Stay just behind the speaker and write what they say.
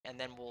and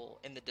then we'll,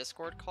 in the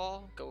Discord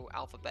call, go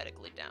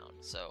alphabetically down.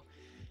 So,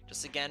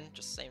 just again,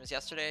 just same as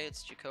yesterday,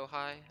 it's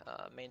Jukohai,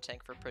 main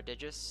tank for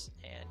Prodigious,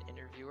 and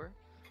Interviewer,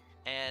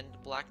 and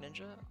Black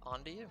Ninja,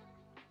 on to you.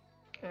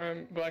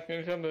 I'm Black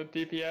Ninja, I'm the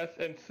DPS,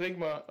 and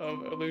Sigma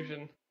of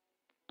Illusion.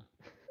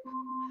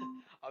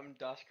 I'm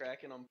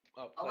Dashkraken, I'm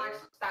a player.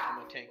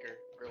 I'm a tanker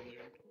for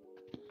Illusion.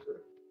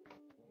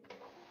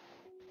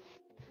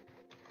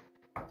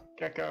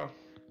 Gecko.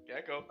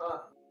 Gecko.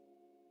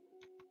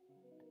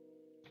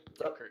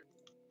 Kurt.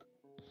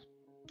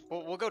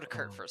 We'll go to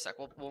Kurt for a sec.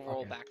 We'll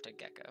roll back to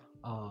Gecko.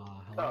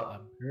 Hello,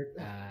 I'm Kurt,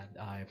 and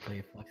I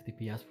play Flex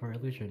DPS for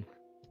Illusion.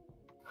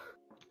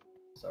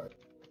 Sorry.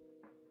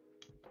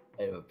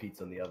 I have a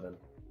pizza in the oven.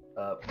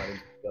 My name's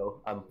Joe.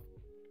 I'm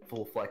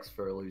full Flex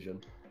for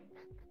Illusion.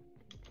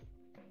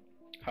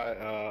 Hi,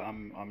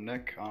 I'm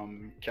Nick.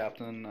 I'm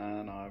captain,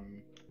 and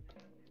I'm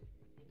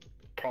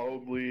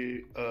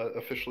probably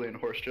officially in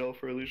horse jail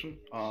for Illusion.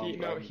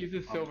 He's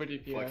a silver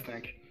DPS. Flex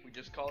tank. We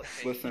just call it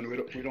tank. Listen,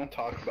 we don't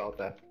talk about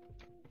that.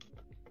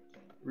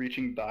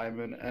 Reaching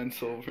diamond and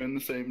silver in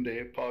the same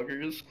day,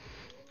 poggers.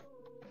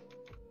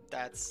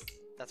 That's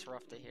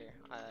rough to hear.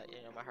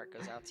 My heart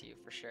goes out to you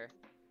for sure.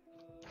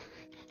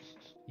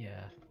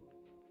 Yeah.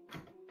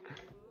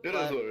 It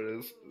is what it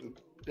is.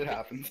 It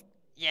happens.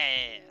 Yeah.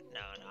 No,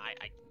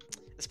 I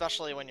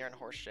especially when you're in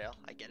horse jail,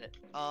 I get it.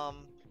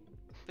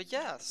 But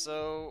yeah,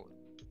 so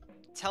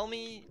tell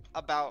me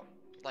about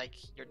like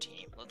your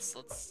team.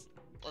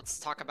 Let's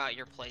talk about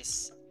your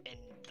place in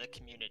the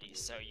community.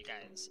 So you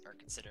guys are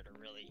considered a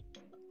really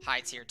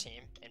high tier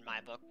team in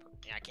my book.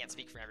 I can't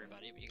speak for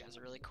everybody, but you guys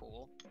are really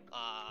cool.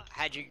 I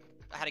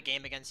had a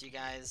game against you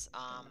guys.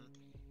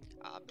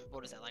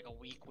 What is that, like a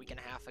week and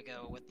a half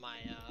ago with my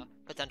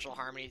potential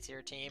Harmony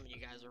tier team. You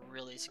guys are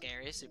really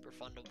scary, super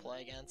fun to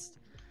play against.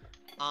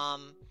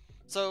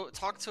 So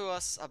talk to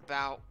us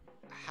about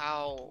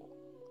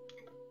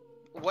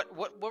what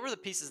were the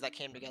pieces that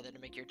came together to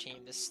make your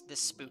team this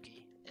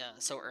spooky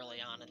so early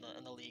on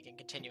in the league and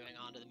continuing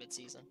on to the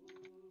midseason.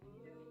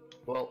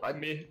 Well,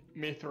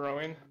 Me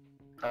throwing.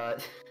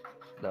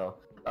 No.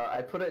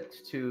 I put it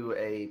to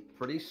a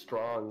pretty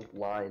strong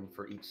line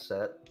for each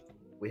set.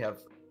 We have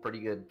pretty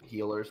good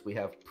healers, we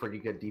have pretty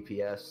good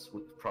DPS,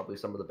 probably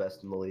some of the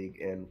best in the league,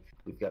 and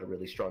we've got a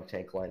really strong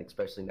tank line,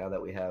 especially now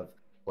that we have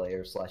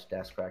player /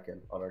 Dashkraken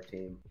on our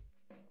team.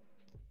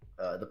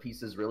 The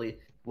pieces really,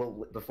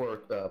 well, before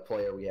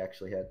player we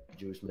actually had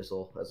Jewish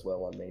Missile as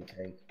well on main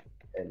tank,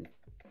 and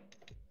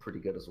pretty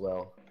good as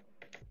well.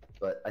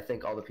 But I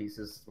think all the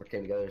pieces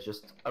came together. It's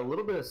just a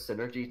little bit of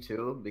synergy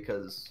too,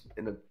 because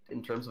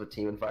in terms of a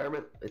team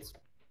environment, it's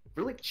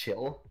really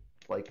chill.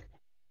 Like,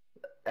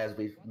 as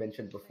we've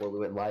mentioned before we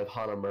went live,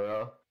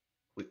 Hanamura,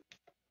 we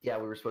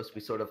were supposed to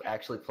be sort of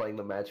actually playing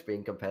the match,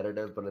 being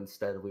competitive, but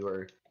instead we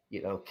were,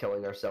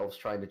 killing ourselves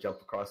trying to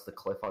jump across the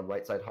cliff on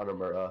right side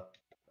Hanamura,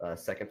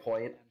 second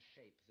point.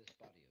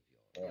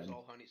 It was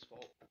all Honey's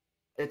fault.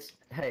 It's,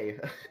 hey.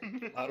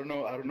 I don't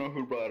know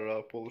who brought it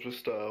up. We'll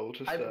just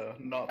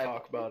not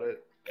talk about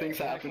it. Things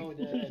happen.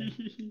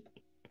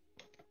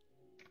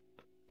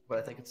 But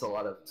I think it's a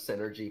lot of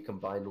synergy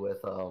combined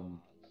with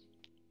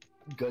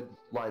good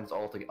lines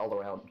all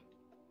around.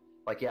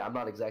 Like, yeah, I'm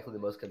not exactly the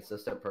most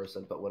consistent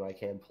person, but when I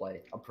can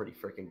play, I'm pretty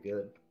freaking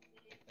good.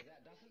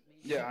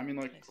 Yeah, I mean,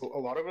 like, a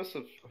lot of us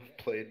have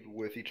played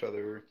with each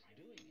other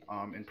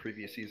in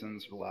previous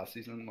seasons or last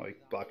season.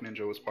 Like, Black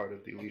Ninja was part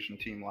of the Illusion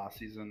team last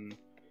season.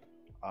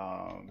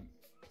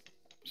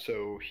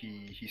 So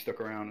he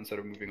stuck around instead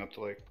of moving up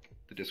to, like,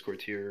 the Discord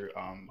tier.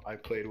 I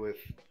played with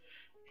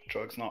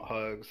Drugs Not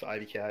Hugs,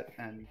 Ivy Cat,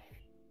 and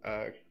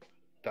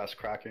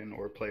Dashkraken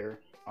or player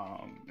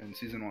in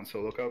Season 1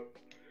 Solo Cup.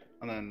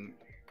 And then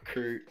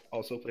Kurt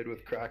also played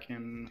with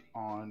Kraken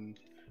on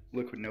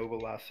Liquid Nova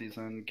last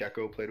season.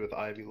 Gecko played with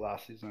Ivy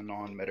last season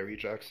on Meta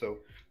Reject. So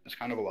there's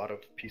kind of a lot of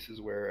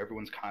pieces where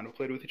everyone's kind of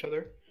played with each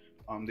other.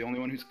 The only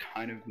one who's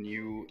kind of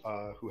new,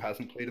 who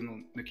hasn't played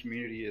in the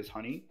community, is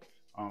Honey,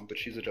 but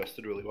she's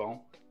adjusted really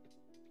well.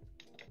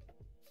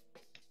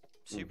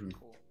 Super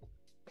cool.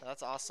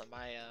 That's awesome.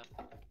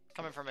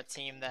 Coming from a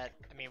team that,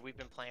 we've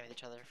been playing with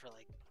each other for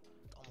like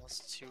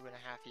almost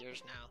 2.5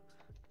 years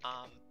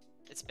now.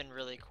 It's been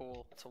really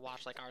cool to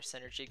watch like our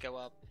synergy go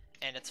up,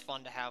 and it's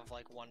fun to have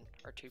like 1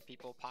 or 2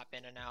 people pop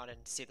in and out and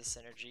see the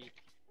synergy,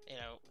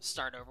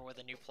 start over with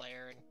a new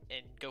player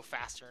and go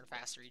faster and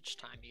faster each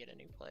time you get a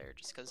new player,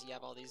 just because you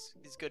have all these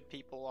good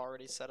people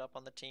already set up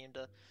on the team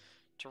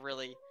to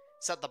really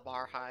set the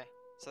bar high.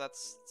 So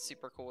that's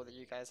super cool that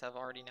you guys have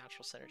already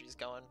natural synergies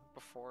going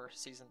before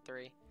Season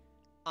 3.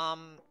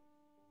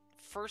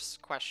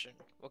 First question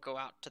will go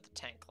out to the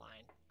tank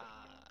line.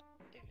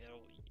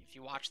 If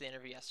you watched the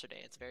interview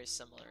yesterday, it's very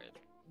similar.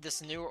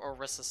 This new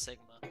Orisa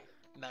Sigma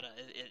meta,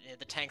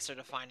 the tanks are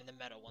defining the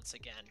meta once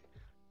again.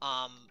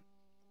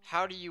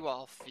 How do you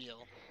all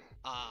feel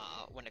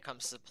when it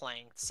comes to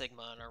playing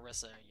Sigma and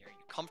Orisa? Are you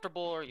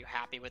comfortable? Are you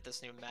happy with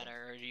this new meta?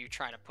 Or do you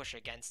try to push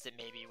against it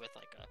maybe with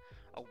like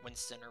a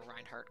Winston or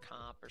Reinhardt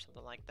comp or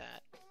something like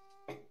that?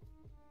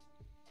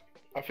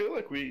 I feel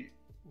like we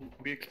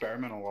we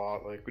experiment a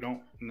lot. Like we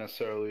don't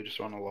necessarily just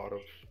run a lot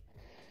of.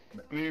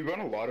 I mean, we run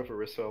a lot of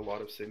Orisa, a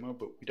lot of Sigma,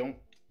 but we don't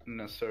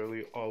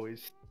necessarily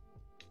always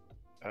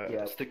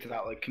stick to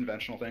that like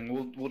conventional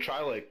thing. We'll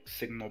try like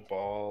Sigma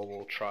Ball.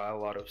 We'll try a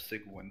lot of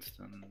Sig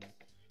Winston.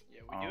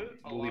 Yeah, we do it.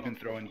 We'll even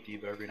throw in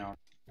Diva every now.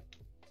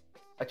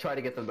 I try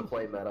to get them to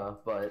play meta,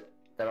 but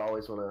they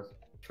always want to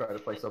try to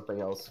play something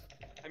else.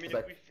 I mean,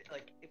 But-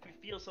 if we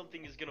feel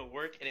something is gonna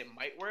work and it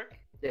might work,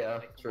 Yeah,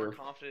 like, true. we're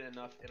confident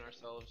enough in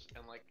ourselves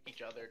and like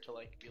each other to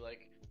like be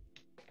like,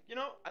 you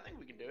know, I think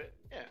we can do it.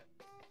 Yeah.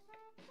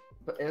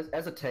 But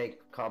as a tank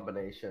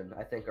combination,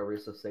 I think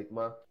Orisa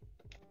Sigma,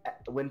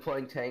 when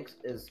playing tanks,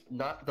 is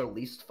not the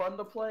least fun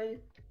to play,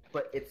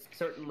 but it's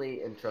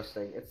certainly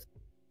interesting.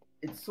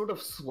 It's sort of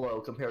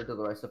slow compared to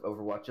the rest of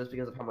Overwatch just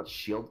because of how much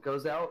shield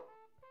goes out.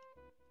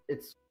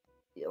 It's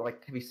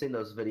like, have you seen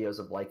those videos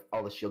of like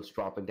all the shields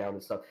dropping down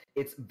and stuff?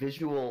 It's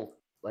visual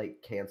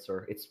like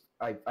cancer.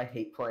 I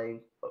hate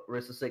playing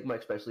Orisa Sigma,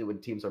 especially when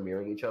teams are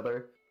mirroring each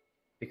other,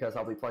 because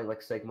I'll be playing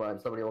like Sigma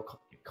and somebody will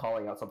be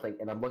calling out something,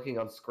 and I'm looking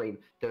on screen.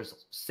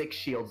 There's 6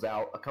 shields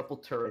out, a couple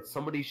turrets,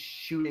 somebody's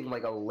shooting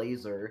like a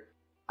laser.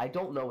 I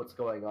don't know what's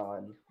going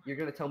on. You're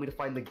gonna tell me to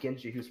find the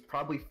Genji who's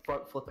probably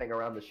front flipping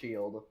around the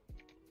shield.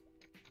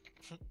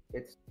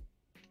 It's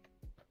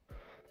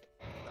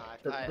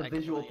No, the I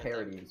visual completely get that.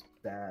 parody is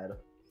bad.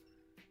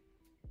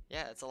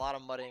 Yeah, it's a lot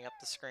of muddying up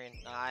the screen.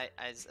 No,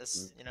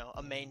 as you know,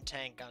 a main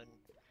tank,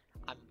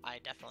 I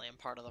definitely am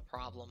part of the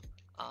problem.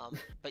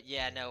 But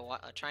yeah, no,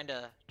 trying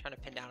to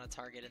pin down a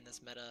target in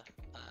this meta,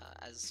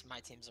 as my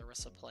team's a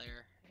Orisa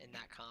player in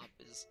that comp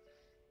is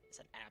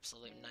an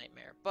absolute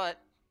nightmare. But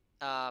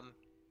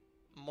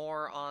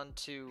more on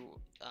to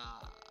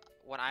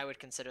what I would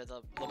consider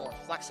the more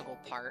flexible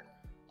part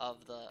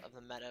of the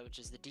meta, which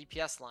is the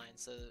DPS line.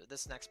 So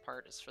this next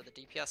part is for the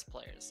DPS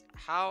players.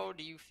 How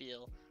do you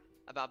feel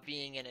about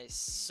being in a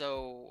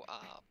so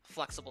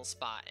flexible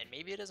spot? And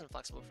maybe it isn't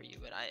flexible for you,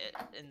 but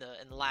in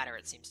the latter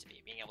it seems to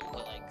be, being able to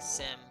play like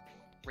Sim,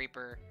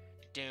 Reaper,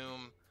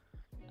 Doom,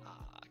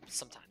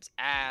 sometimes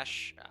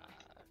Ashe,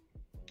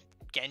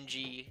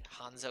 Genji,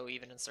 Hanzo,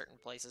 even in certain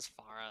places,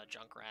 Pharah,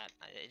 Junkrat.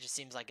 It just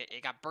seems like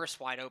it got burst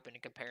wide open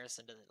in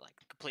comparison to the like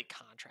complete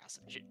contrast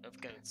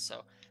of goats.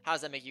 So how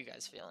does that make you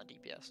guys feel on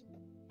DPS?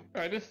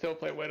 I just still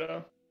play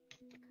Widow.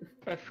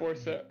 I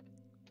force it.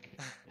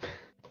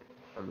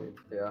 I mean,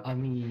 yeah. I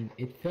mean,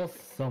 it feels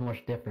so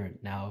much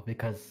different now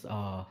because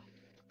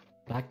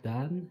back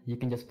then you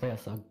can just play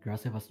as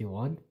aggressive as you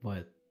want,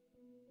 but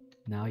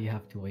now you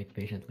have to wait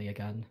patiently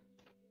again.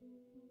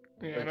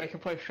 Yeah, and I can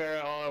play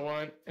Pharah all I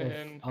want,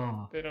 and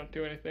Oh, they don't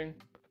do anything.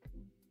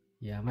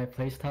 yeah, my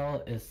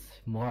playstyle is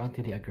more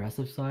onto the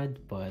aggressive side,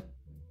 but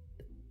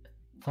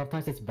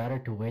sometimes it's better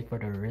to wait for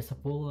the Orisa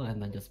pool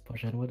and then just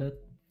push in with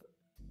it.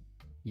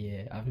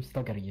 Yeah, I'm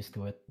still getting used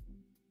to it.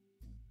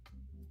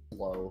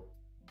 Slow.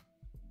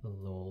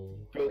 Lol.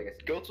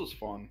 Goats was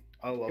fun.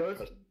 I love Goats-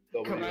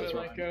 Goats. Come out of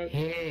like a...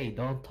 Hey,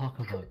 don't talk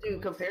about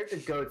Dude, goats. compared to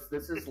goats,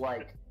 this is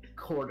like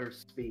quarter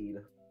speed.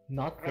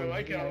 Not I for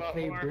like me, it a I lot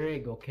play more.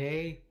 Brig,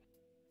 okay?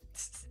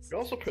 You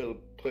also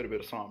played a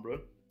bit of Sombra.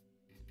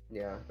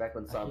 Yeah, back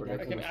when I Sombra think I got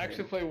can too much actually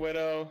time. play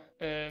Widow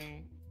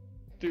and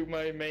do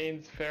my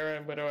mains Pharah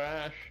and Widow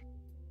Ashe,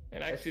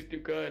 and actually do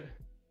good.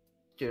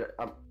 Dude,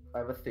 I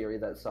have a theory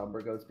that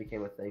Sombra goats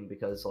became a thing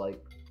because, like,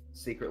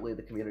 secretly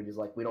the community's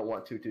like, we don't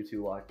want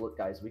 2-2-2 lock. Look,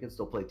 guys, we can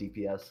still play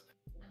DPS.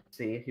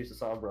 See, here's the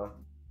Sombra.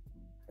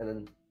 And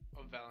then,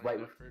 A valiant Right.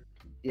 effort.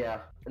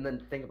 yeah, and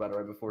then think about it,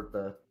 right before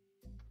the,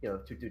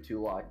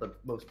 2-2-2 lock, the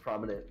most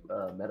prominent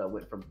meta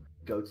went from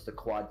goats to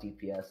quad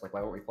DPS. Like,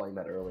 why weren't we playing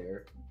that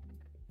earlier?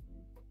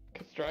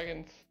 Cause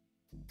dragons.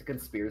 It's a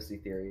conspiracy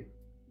theory.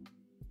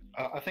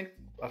 I think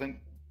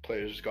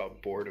players just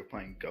got bored of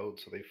playing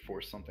Goats, so they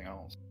forced something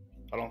else.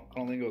 I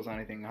don't think it was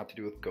anything that had to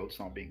do with Goats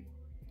not being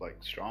like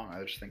strong.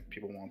 I just think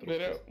people wanted They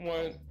to. didn't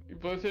want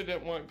Blizzard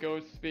didn't want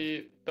Ghosts to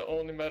be the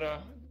only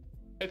meta.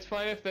 It's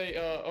fine if they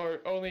are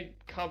only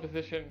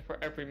composition for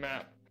every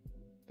map.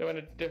 They want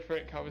a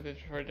different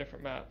composition for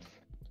different maps.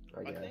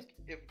 I I guess. think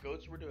if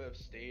Goats were to have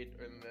stayed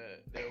in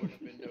there would have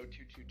been no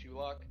 2-2-2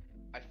 lock.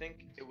 I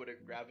think it would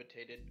have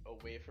gravitated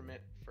away from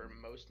it for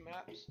most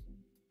maps,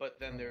 but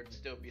then there would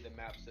still be the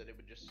maps that it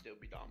would just still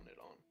be dominant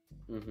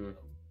on. Mm-hmm.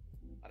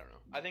 I don't know.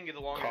 I think in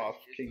the long Cough,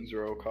 run, Kings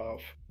Row,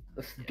 cough.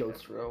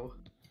 Goats row.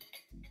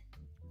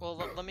 Well,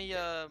 let me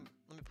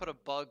put a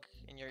bug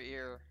in your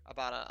ear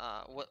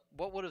about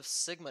what would have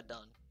Sigma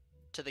done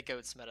to the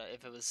Goats meta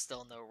if it was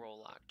still no role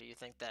lock? Do you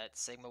think that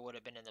Sigma would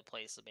have been in the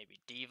place of maybe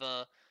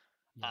Diva,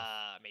 Yes.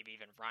 maybe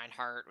even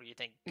Reinhardt? Or do you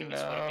think Goats would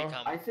No. have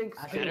become I think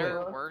better,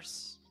 Sigma,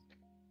 worse?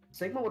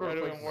 Sigma would have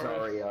Better replaced and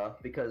worse.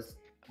 Zarya because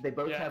they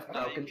both Yeah. have No,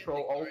 crowd you can't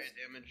control take ults.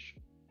 Zarya damage.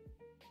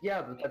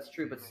 Yeah, but that's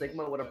true. But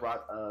Sigma would have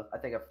brought, I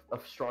think, a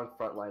strong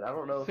front line. I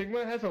don't know.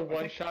 Sigma has a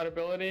one-shot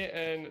ability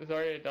and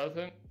Zarya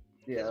doesn't.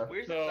 Yeah. As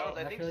weird as So- it sounds,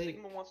 I think Actually,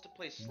 Sigma wants to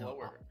play no,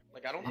 slower.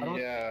 Like I don't I think don't-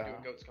 he wants Yeah. to do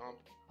a Goats comp.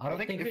 I don't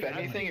think if if it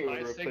anything, actually it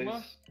would buys Sigma-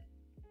 replace.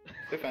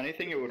 If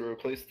anything, it would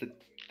replace the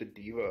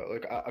D.Va.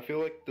 Like I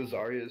feel like the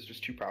Zarya is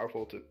just too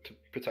powerful to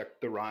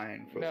protect the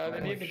Ryan. No, they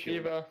from need the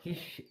shield. D.Va.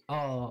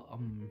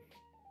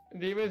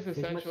 D.Va is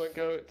essential in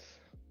goats.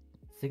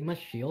 Sigma's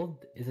shield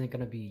isn't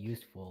gonna be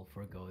useful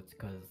for goats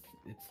because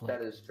it's like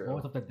That is true.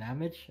 most of the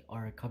damage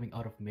are coming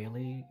out of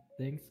melee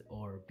things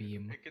or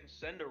beam. It can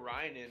send a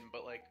Ryan in,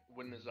 but like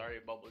when the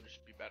Zarya bubble would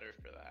just be better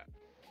for that.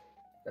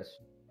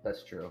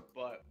 That's true.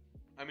 But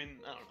I mean,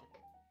 I don't know.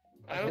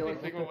 I feel don't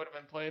think like- Sigma would have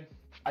been played.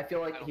 I feel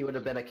like I don't he would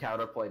have think been a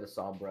counterplay to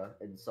Sombra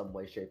in some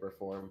way, shape, or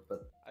form,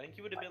 but I think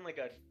he would have been like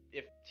a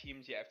if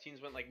teams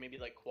went like maybe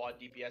like quad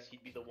DPS,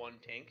 he'd be the one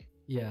tank,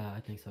 Yeah, I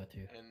think so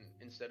too. and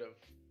instead of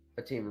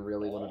a team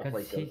really wanted to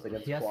play Because goats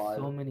against he has Quad.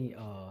 so many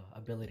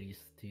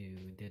abilities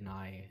to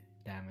deny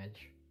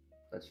damage.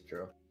 That's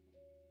true.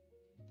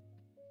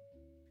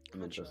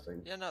 Gotcha.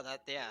 Interesting. Yeah, no,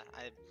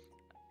 I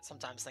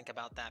sometimes think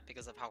about that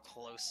because of how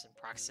close in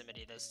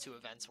proximity those two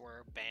events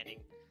were, banning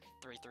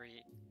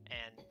 3-3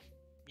 and,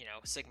 you know,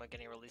 Sigma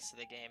getting released to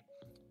the game.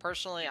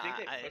 Personally, You think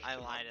they pushed I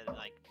him lied up? to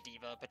like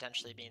D.Va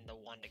potentially being the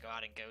one to go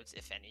out in goats,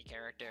 if any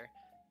character.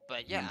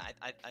 But yeah,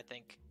 I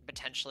think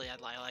potentially I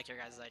like your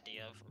guys'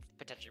 idea of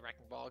potentially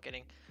Wrecking Ball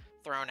getting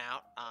thrown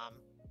out.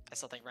 I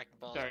still think Wrecking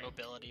Ball's Sorry.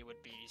 mobility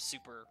would be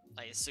super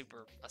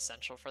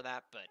essential for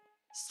that, but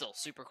still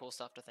super cool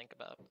stuff to think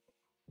about.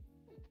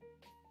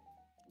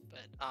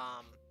 But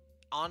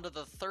on to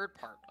the third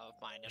part of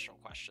my initial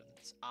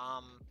questions.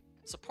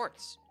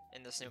 Supports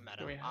in this new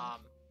meta. We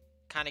have-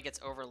 Kind of gets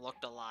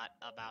overlooked a lot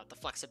about the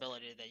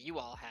flexibility that you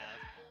all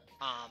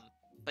have.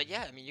 But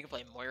yeah, I mean, you can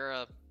play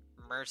Moira,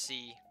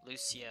 Mercy,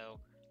 Lucio,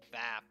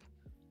 Bap.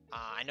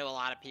 I know a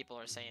lot of people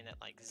are saying that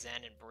like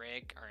Zen and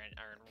Brig are in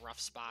rough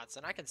spots,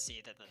 and I can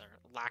see that their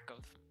lack of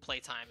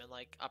playtime in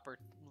like upper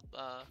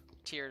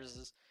tiers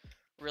is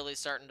really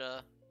starting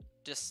to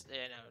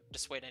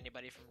dissuade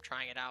anybody from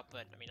trying it out.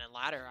 But I mean, in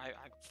ladder, I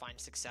find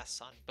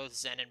success on both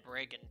Zen and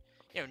Brig,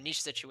 and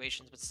niche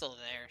situations, but still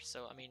there.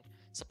 So I mean,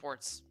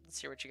 supports. Let's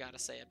hear what you got to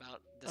say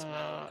about this meta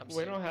when it comes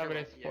We to don't have hero.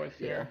 any supports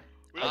Yeah. here.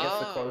 I guess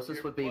the Oh,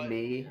 closest would be what?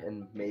 me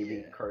and maybe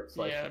Yeah. Kurt.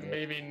 Yeah, Nick.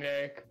 maybe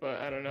Nick, but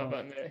I don't know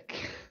about Nick.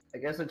 I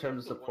guess in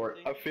terms of The one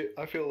support, thing-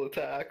 I feel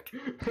attacked.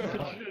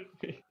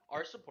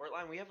 Our support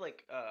line, we have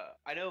like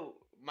I know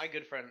my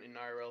good friend in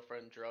IRL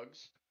friend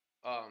Drugs.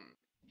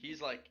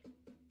 He's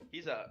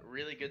a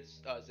really good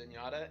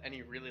Zenyatta, and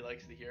he really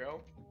likes the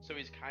hero. So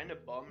he's kind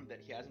of bummed that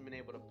he hasn't been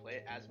able to play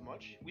it as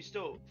much. We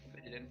still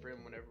fit it in for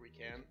him whenever we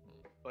can,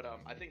 but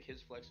I think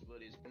his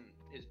flexibility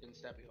has been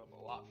stepping up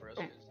a lot for us.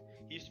 'Cause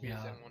he used to be a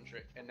Yeah. Zen one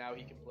trick, and now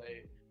he can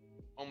play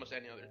almost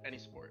any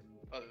sport.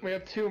 Other than We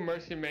have two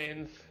Mercy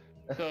mains,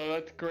 so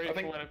that's great I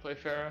think- for when I play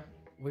Pharah.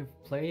 We've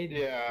played.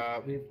 Yeah,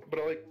 We've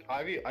but like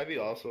Ivy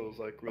also is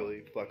like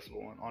really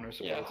flexible on her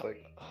Yeah, supports.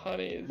 Like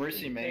Honey is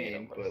Mercy insane main,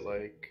 on but Mercy.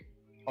 like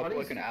I'll put Honey's-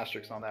 like an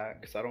asterisk on that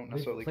because I don't we've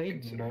necessarily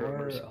played consider her a more.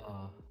 Mercy.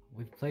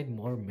 We've played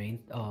more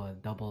main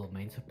double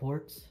main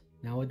supports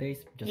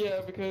nowadays. Just Yeah,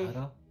 of the because-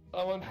 meta.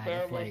 I'm on and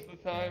Pharah it's most like,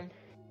 of the time.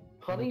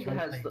 Honey We'll try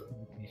has playing the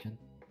Communication.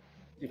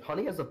 dude,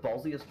 Honey has the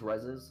ballsiest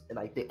reses,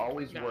 and they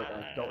always work.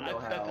 I don't know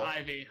that's how.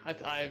 Ivy.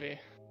 That's Ivy.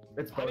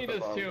 It's Honey both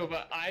of does them. too,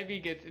 but Ivy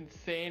gets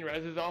insane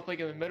reses off like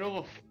in the middle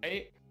of a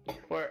fight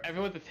where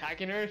everyone's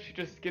attacking her. She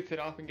just gets it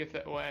off and gets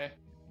it away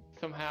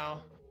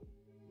somehow.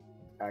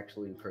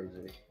 Actually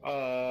crazy.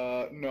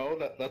 No,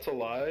 that's a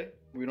lie.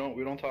 We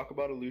don't talk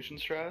about illusion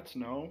strats.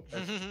 No.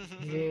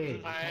 Yay.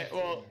 Alright,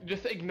 well,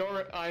 just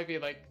ignore Ivy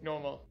like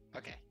normal.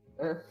 Okay,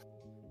 Eh,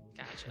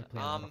 I gotcha.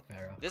 play a lot of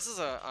Pharah. This is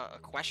a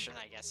question,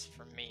 I guess,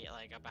 for me,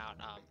 like about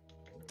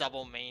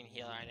double main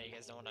healer. I know you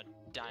guys don't want to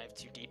dive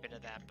too deep into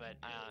that, but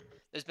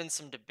there's been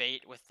some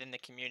debate within the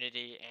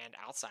community and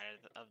outside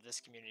of this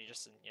community,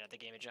 just in the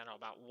game in general,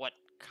 about what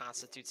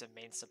constitutes a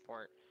main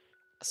support.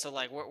 So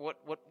like,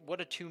 what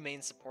do two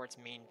main supports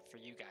mean for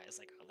you guys?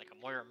 Like a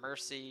Moira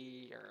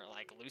Mercy or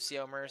like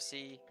Lucio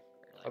Mercy?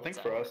 Or, like, I think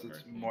what's for that? us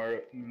it's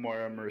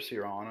more Mercy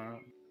or Ana.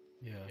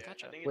 Yeah. Yeah,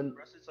 Gotcha. I think When-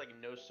 for us it's like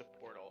no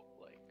support ult,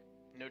 like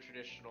no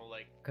traditional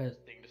like Cause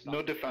thing to stop. No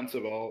you.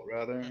 defensive ult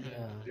rather. Mhm.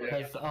 yeah, Yeah.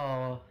 because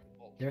Ult.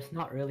 there's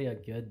not really a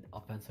good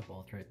offensive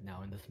ult right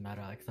now in this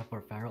meta except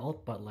for Pharah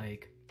ult, but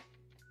like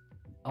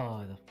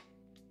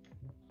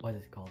what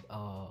is it called?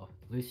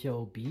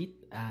 Lucio beat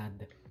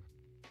and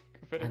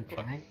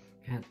Tank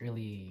can't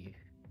really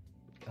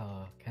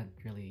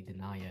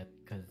deny it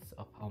because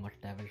of how much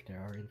damage there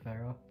are in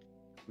Pharah.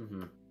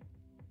 Mm-hmm.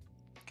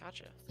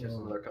 Gotcha. Just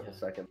So, another couple yeah.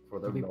 seconds before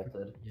they're To be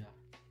melted. Yeah.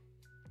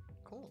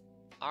 Cool.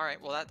 All right.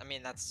 Well,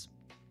 that's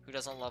who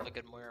doesn't love a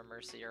good Moira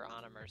Mercy or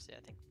Ana Mercy? I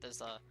think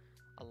there's a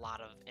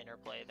lot of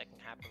interplay that can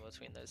happen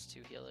between those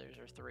two healers,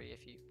 or three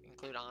if you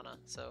include Ana.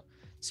 So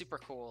super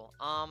cool.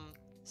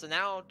 So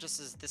now, just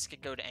as this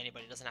could go to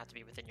anybody, it doesn't have to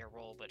be within your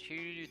role, but who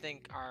do you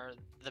think are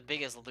the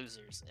biggest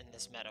losers in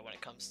this meta when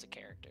it comes to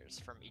characters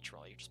from each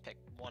role? You just pick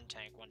one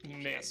tank, one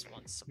DPS,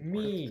 one support.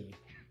 Me.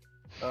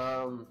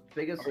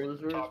 Biggest Are we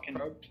losers. talking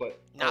play-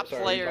 Not oh, sorry, are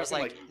we players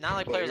talking, not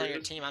like players on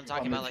your team. I'm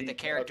talking the about like the team?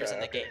 characters in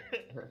the Okay,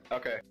 game.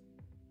 Okay.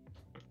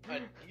 a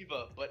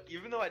diva, but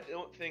even though I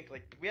don't think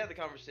like we had the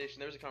conversation,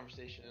 there was a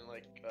conversation in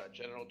like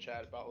general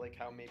chat about like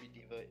how maybe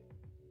diva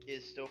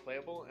is still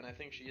playable, and I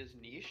think she is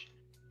niche,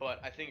 but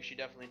I think she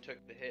definitely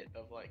took the hit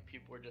of like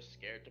people were just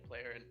scared to play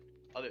her, and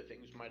other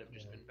things might have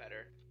just been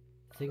better.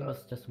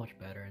 Sigma's just much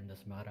better in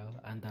this meta,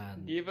 and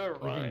then Diva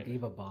even Ryan.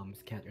 Diva bombs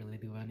can't really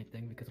do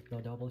anything because of no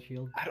double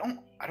shield. I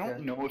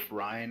don't know if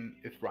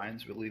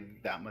Ryan's really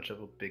that much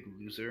of a big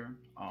loser.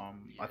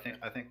 I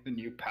think the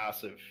new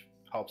passive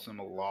helps him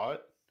a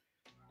lot.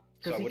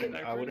 So 'Cause he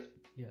I wouldn't.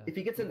 Yeah. If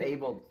he gets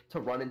enabled to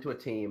run into a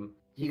team,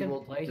 You he can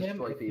will play him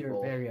destroy if you're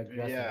people. very aggressive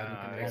and you Yeah,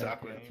 can run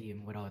exactly. into a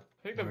team without.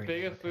 I think the worrying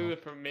biggest about loser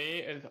health. for me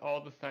is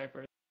all the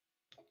snipers.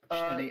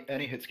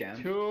 Any hit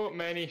scan. Too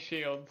many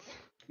shields.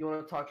 You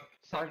want to talk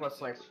about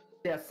 76. sniper?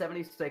 Yeah,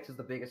 76 is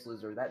the biggest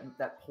loser.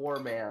 That poor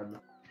man.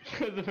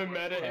 Because of a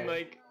meta in Okay.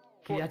 like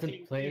He 14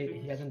 hasn't played.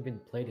 seasons. He hasn't been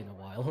played in a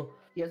while.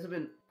 He hasn't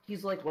been.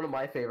 He's like one of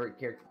my favorite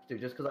characters too,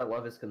 just because I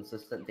love his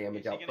consistent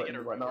damage Is he gonna output get a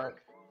and whatnot.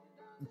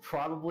 rework?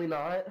 Probably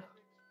not.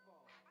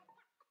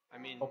 I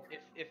mean, Oh.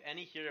 if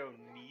any hero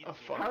needs Oh,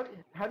 fuck.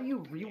 one, How do you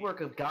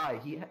rework a guy?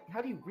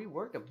 How do you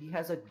rework him? He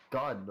has a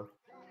gun.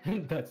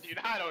 That's dude,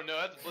 I don't know.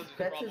 That's Blizzard's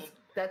That's problem.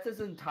 that's his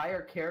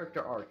entire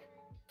character arc.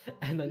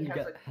 and then He you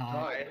has get a hacked. gun.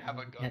 I have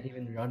a You gun. can't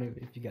even run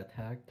if you get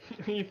hacked.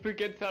 He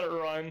forgets how to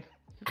run.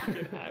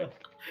 Get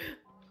hacked.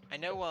 I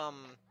know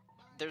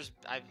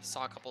I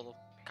saw a couple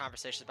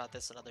conversations about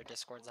this in other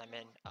discords I'm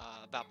in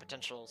about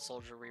potential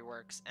soldier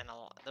reworks, and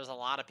there's a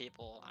lot of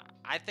people,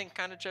 I think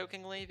kind of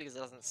jokingly because it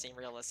doesn't seem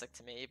realistic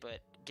to me, but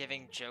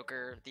giving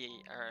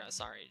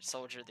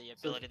soldier the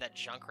ability that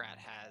Junkrat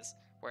has,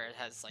 where it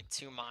has like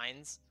 2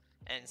 mines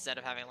and instead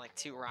of having like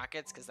 2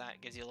 rockets, because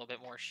that gives you a little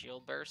bit more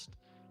shield burst.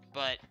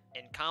 But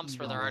in comps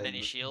where there aren't any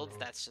No, shields, no.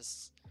 that's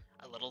just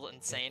a little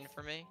insane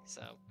for me.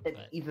 So, And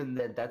but even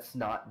then, that's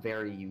not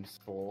very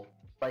useful.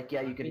 Like,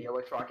 yeah, you can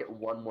Helix Rocket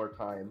one more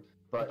time,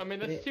 but I mean,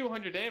 that's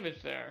 200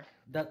 damage there.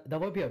 That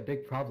would be a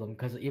big problem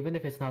because even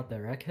if it's not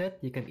direct hit,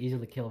 you can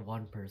easily kill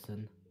one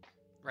person.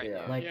 right.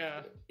 Yeah. Like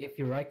Yeah. if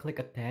you right click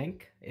a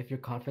tank, if you're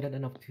confident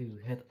enough to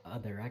hit a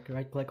direct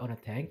right click on a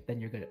tank, then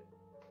you're gonna.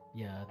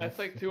 Yeah. That's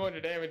like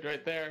 200 damage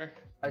right there.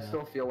 I Yeah.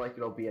 still feel like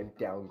it'll be a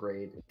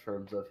downgrade in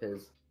terms of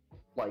his,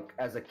 like,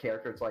 as a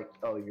character. It's like,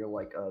 oh, you're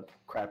like a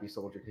crappy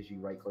soldier because you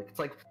right click. It's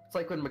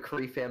like when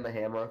McCree fanned the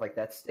hammer, like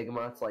that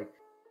stigma. It's like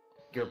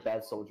you're a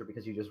bad soldier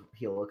because you just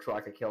Helix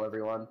Rocket kill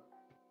everyone.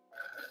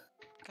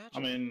 Gotcha. I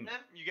mean, Eh,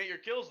 you get your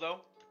kills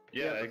though.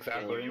 yeah, Yeah, Get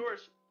exactly.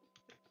 yours.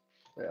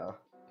 Yeah.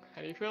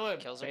 How do you feel about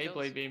Kills are Beyblade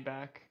kills. being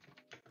back?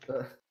 Oh,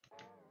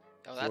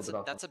 It's a little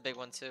bit that's a big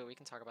one too. We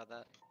can talk about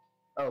that.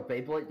 Oh,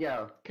 Beyblade.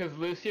 Yeah, Because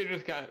Lucio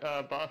just got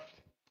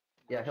buffed.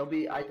 yeah. He'll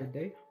be. Did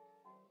they?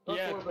 That's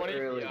Yeah, a little 20, bit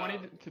early. 20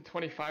 to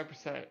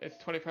 25%.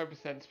 It's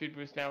 25% speed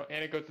boost now,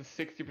 and it goes to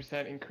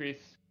 60%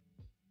 increase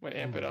when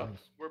amp it up. Nice.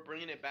 We're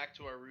bringing it back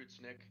to our roots,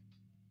 Nick.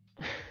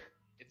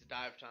 It's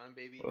dive time,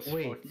 baby. Let's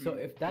Wait, so fucking-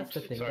 if that's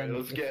the thing, Sorry, then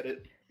let's it's- get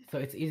it. So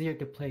it's easier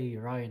to play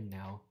Ryan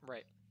now,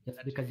 Right. just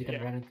That's- because you can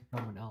yeah. run into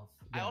someone else.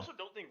 I Yeah. also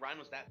don't think Ryan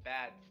was that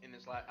bad in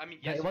this last. I mean,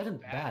 Yeah, yes, it he was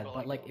wasn't bad,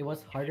 but like it was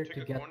if you harder took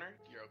to a get. corner,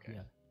 you're okay.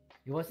 Yeah.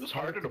 It was, It was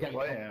harder harder to get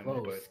play up him,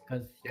 close but-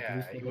 because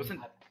yeah, he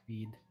wasn't-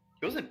 speed.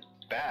 It wasn't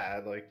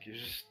bad. Like it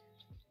just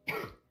The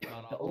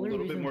a only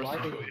little bit reason more why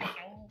they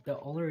situational. the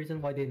only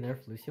reason why they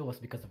nerfed Lucio was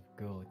because of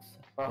goats.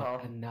 Uh-huh.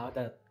 And now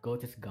that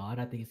goat is gone,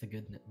 I think it's a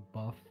good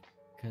buff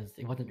because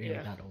it wasn't really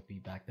Yeah. that OP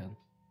back then.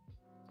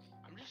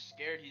 I'm just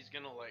scared he's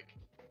gonna like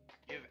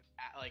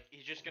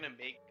he's just gonna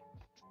make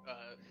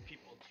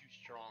people too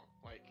strong.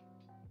 Like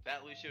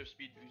that Lucio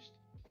speed boost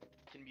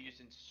can be used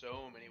in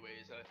so many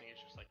ways that I think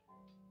it's just like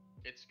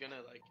it's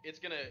gonna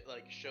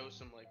show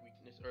some like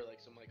weakness or like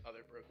some like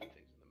other broken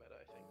things in the meta.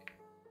 I think.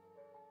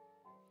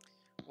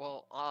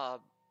 Well,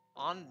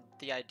 on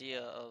the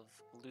idea of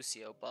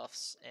Lucio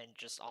buffs and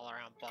just all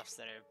around buffs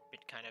that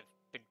have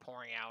been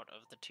pouring out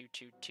of the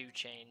 2-2-2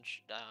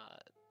 change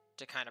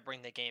to kind of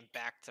bring the game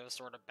back to a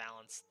sort of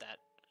balance that,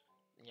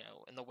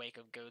 in the wake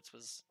of goats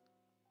was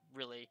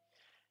really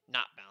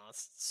not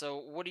balanced. So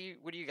what do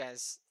you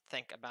guys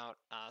think about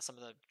some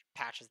of the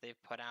patches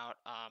they've put out,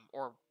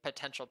 or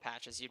potential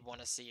patches you'd want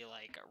to see,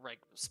 like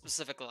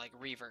specifically like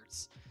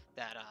reverts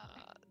that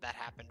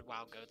happened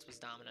while goats was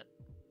dominant?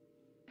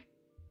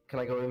 Can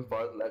I go even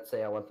farther than that?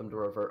 Say I want them to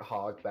revert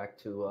Hog back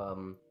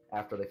to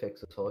after they fix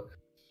his hook.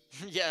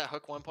 Yeah,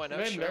 Hook 1.0,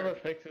 They sure. never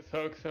fix his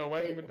hook, so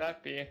when would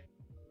that be?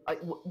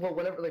 Well,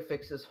 whenever they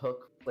fix his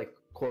hook, like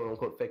quote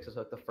unquote fix his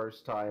hook the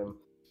first time,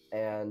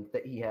 and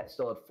that he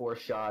still had 4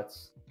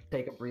 shots.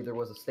 Take a breather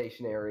was a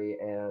stationary,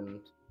 and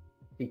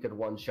he could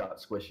one-shot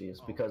squishies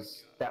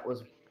because that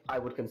was, I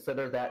would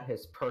consider that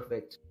his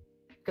perfect.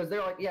 Because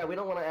they're like, yeah, we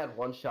don't want to add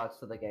one-shots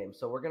to the game,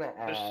 so we're gonna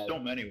add. There's so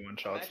many one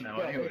shots now,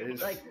 Yeah,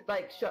 anyways.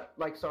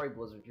 sorry,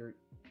 Blizzard, you're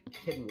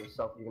kidding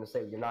yourself. You're gonna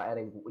say you're not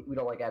adding. We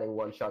don't like adding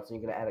one-shots,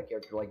 and you're gonna add a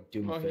character like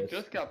Doomfist. Well, he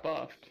just got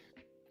buffed.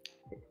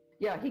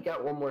 Yeah, he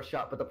got one more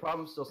shot, but the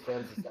problem still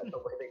stands is that the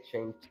way they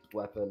changed his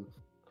weapon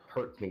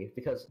hurt me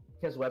because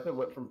his weapon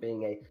went from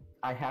being a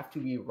I have to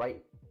be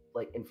right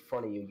like in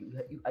front of you.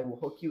 I will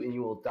hook you and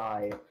you will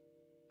die,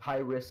 high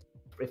risk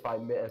if I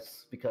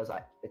miss because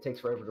it takes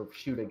forever to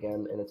shoot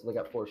again, and it's only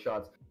got 4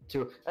 shots.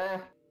 To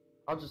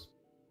I'll just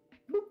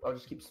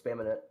keep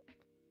spamming it,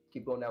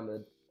 keep going down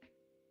mid.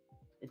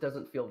 It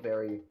doesn't feel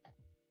very,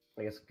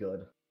 I guess,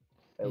 good.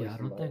 At Yeah, least I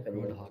in don't my think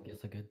opinion. Roadhog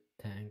is a good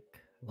tank.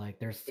 Like,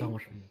 there's so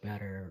much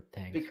better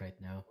tanks right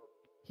now.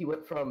 He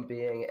went from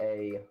being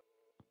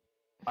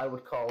I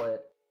would call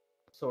it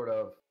sort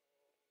of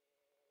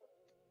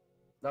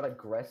not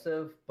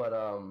aggressive, but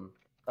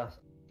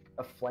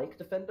a flank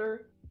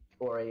defender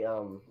or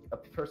a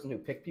person who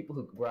picked people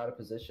who were out of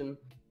position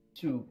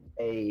to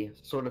a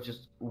sort of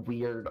just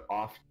weird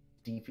off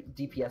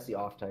DPS-y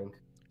off tank.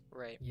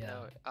 Right.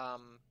 Yeah. No,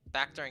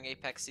 back during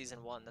Apex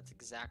Season 1, that's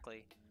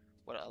exactly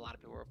what a lot of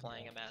people were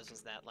playing him as,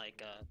 was that,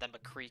 like, the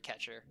McCree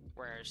catcher,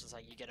 where it's just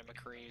like you get a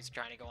McCree who's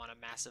trying to go on a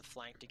massive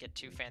flank to get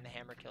 2 Fan the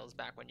Hammer kills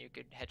back when you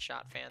could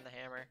headshot Fan the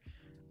Hammer.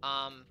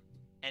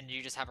 And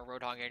you just have a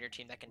Roadhog on your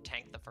team that can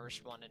tank the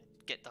first one and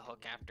get the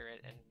hook after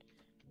it and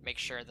make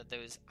sure that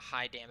those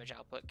high damage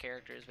output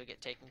characters would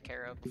get taken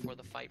care of before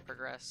the fight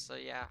progressed. So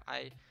yeah,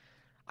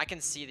 I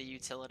can see the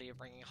utility of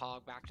bringing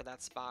Hog back to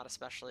that spot,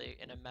 especially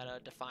in a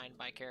meta defined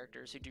by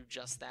characters who do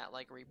just that,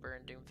 like Reaper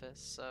and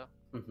Doomfist. So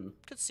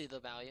could see the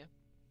value.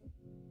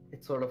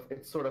 It's sort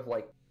of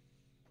like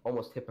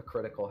almost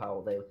hypocritical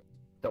how they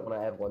don't want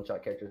to add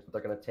one-shot characters, but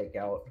they're going to take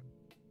out,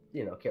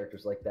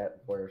 characters like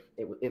that where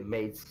it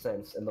made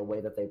sense, and the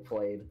way that they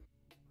played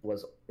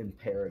was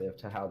imperative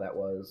to how that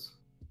was.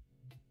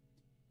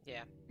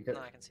 Yeah, Because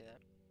no, I can see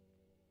that.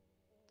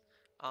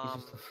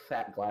 he's just a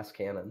fat glass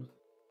cannon.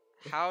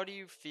 How do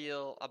you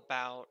feel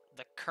about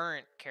the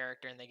current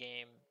character in the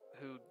game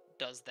who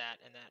does that,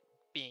 and that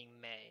being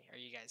Mei? Are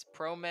you guys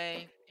pro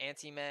Mei,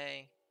 anti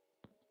Mei?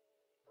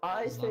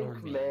 I It's not think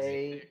hard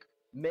to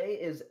Mei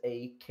is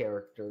a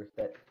character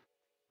that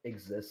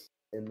exists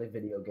in the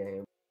video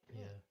game,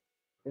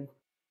 Yeah.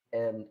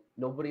 and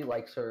nobody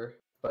likes her,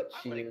 but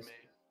I she like is. Mei.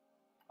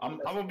 I'm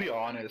gonna be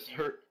honest.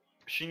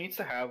 She needs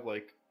to have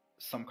like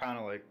some kind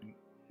of like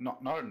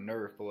not a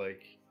nerf, but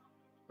like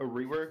a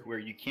rework where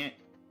you can't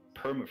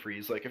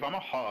permafreeze. Like if I'm a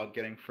hog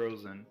getting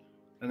frozen,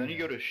 and then you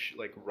go to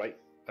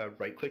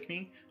right click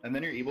me, and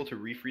then you're able to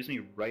refreeze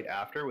me right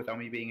after without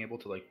me being able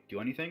to like do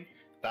anything.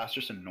 That's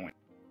just annoying.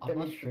 I'm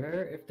not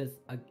sure if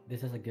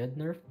this is a good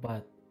nerf,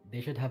 but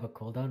they should have a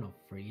cooldown of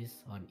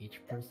freeze on each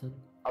person.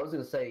 I was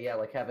gonna say, yeah,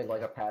 like having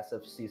like a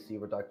passive CC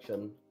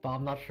reduction. But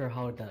I'm not sure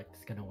how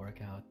that's gonna work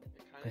out. It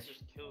kind of Cause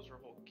just kills her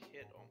whole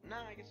kit.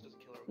 Nah, I guess it doesn't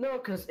kill her. No,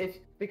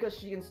 because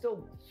she can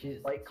still She's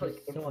right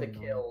click she's so insta annoying.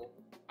 kill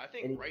I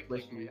think any right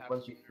click may have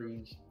once some you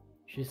freeze.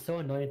 She's so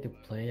annoying to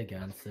play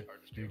against if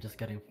you're just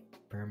getting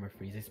perma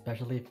freeze,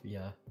 especially if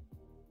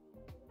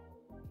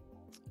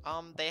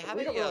They have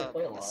We don't really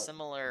play a a lot.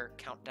 similar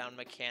countdown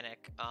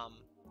mechanic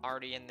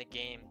already in the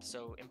game,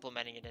 so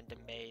implementing it into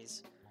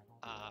Mei's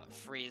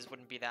freeze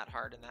wouldn't be that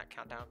hard, in that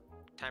countdown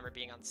timer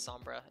being on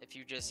Sombra. If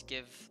you just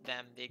give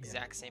them the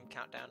exact same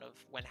countdown of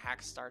when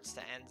hack starts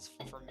to ends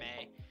for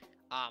Mei.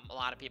 A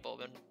lot of people have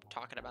been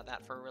talking about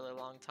that for a really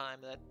long time,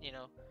 that,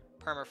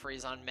 perma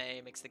freeze on Mei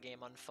makes the game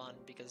unfun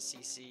because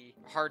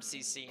hard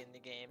CC in the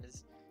game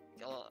is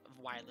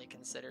widely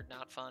considered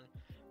not fun.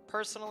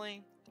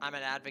 Personally, I'm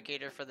an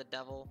advocate for the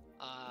Devil.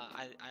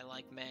 I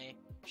like Mei.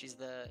 She's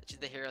the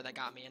hero that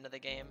got me into the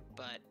game,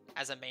 but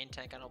as a main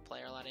tank, I don't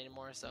play her a lot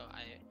anymore, so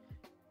I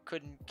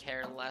couldn't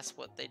care less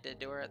what they did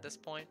to her at this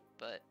point.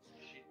 But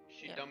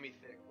She Yeah. dummy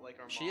thick, like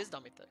our mom. she is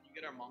dummy thick. Can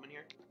you get our mom in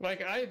here?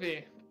 Like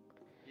Ivy.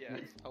 Yeah.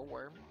 A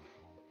worm.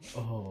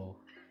 oh,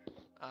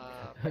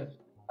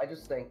 I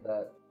just think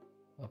that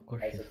of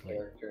course as she's a like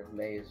character,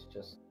 Mei is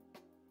just.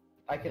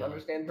 I can Yeah.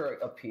 understand her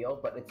appeal,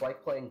 but it's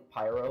like playing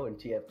Pyro in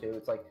TF2.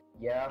 It's like,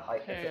 yeah,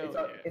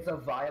 Hell it's a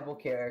viable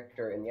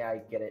character, and yeah, I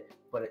get it,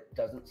 but it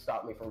doesn't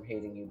stop me from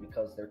hating you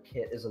because their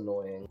kit is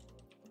annoying.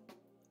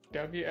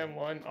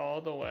 WM1 all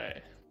the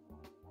way.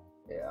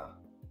 Yeah.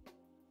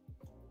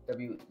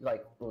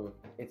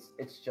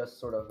 It's just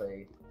sort of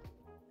a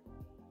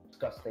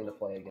disgusting to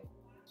play against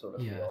sort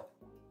of Yeah. feel.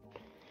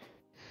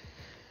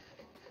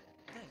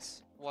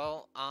 Nice.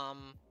 Well,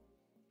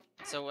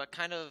 so it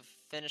kind of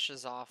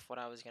finishes off what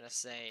I was gonna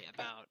say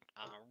about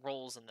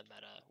roles in the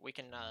meta. We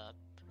can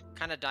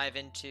kind of dive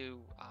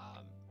into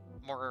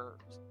more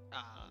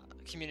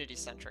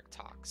community-centric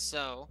talk.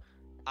 So,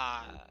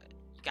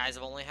 you guys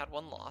have only had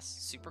one loss.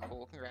 Super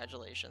cool.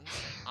 Congratulations.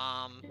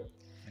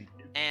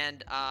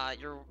 And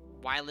you're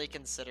widely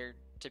considered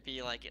to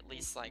be like at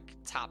least like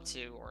top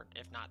 2, or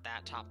if not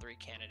that, top 3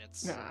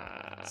 candidates.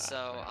 Nah. So,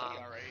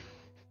 Alright.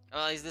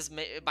 well, is this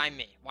by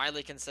me?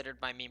 Widely considered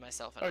by me,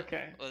 myself, and I.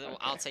 Okay. Well,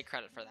 I'll take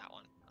credit for that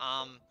one.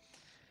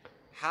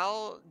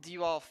 How do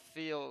you all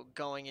feel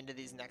going into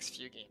these next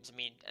few games? I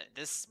mean,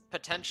 this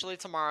potentially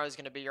tomorrow is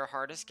going to be your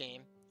hardest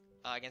game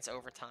against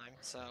Overtime,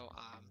 so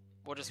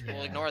we'll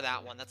Yeah. ignore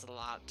that one. That's a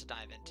lot to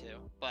dive into.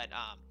 But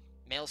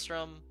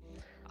Maelstrom,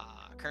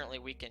 currently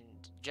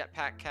weakened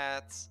Jetpack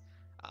Cats,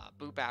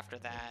 Boop after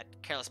that.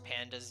 Careless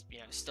Panda's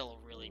still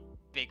a really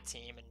big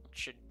team and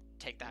should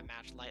take that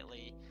match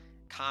lightly.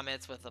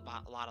 comments with a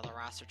lot of the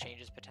roster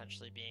changes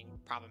potentially being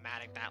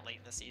problematic that late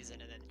in the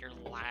season, and then your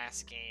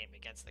last game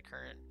against the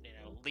current,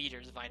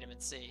 leaders, Vitamin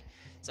C.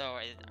 So,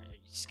 are you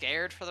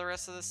scared for the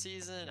rest of the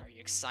season? Are you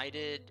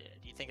excited?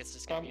 Do you think it's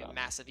just gonna be a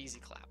massive easy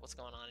clap? What's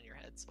going on in your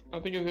heads? I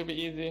think it's gonna be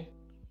easy.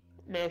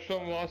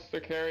 Maelstrom lost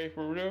to carry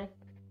Rudo,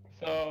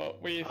 so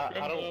we scrimmed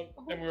them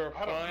and we were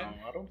fine.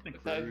 I don't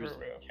think Besides Ruru's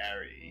Ruru.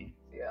 carry.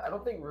 Yeah, I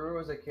don't think Ruru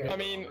was a carry. I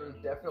mean,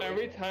 definitely.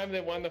 every time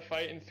they won the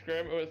fight in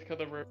scrim, it was because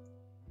of Ruru.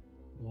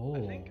 Whoa.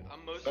 I think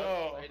I'm most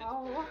So- excited to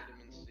play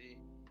Vitamin C.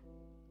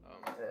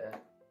 Yeah,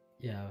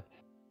 Yeah,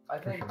 I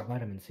for think sure.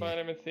 Vitamin C.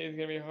 Vitamin C is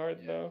gonna be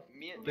hard though.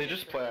 They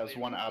just play as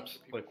one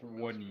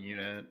one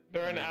unit.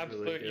 They're an and it's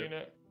really absolute good.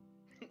 unit.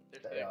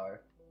 they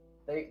are.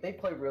 They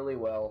play really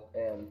well,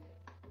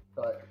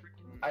 but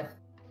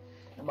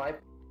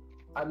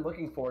I'm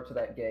looking forward to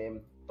that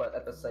game. But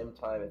at the same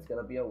time, it's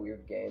gonna be a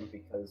weird game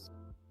because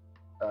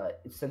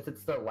since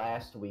it's the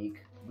last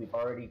week, we've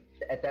already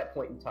at that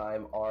point in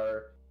time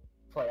our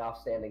playoff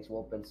standings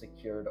will have been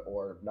secured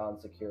or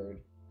non-secured,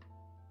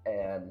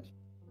 and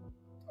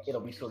it'll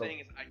be sort of saying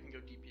is I can go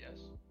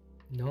DPS.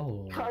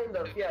 No. kind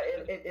of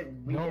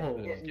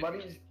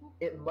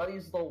it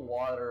muddies the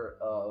water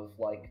of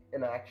like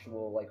an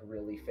actual like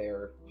really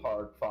fair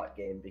hard fought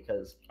game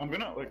because I'm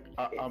gonna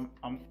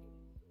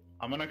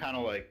I'm gonna kind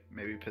of like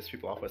maybe piss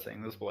people off by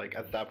saying this, but like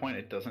at that point,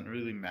 it doesn't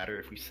really matter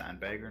if we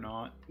sandbag or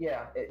not.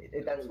 yeah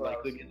that's We're what I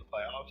likely was, to get in the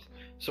playoffs,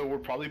 so we're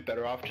probably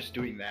better off just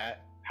doing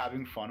that,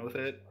 having fun with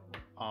it,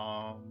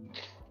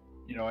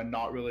 and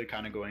not really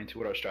kind of going into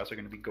what our strats are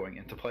going to be going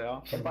into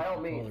playoffs. and by all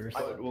means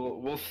But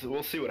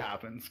we'll see what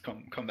happens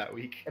come that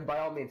week. and by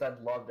all means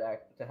I'd love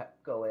to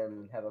go in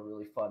and have a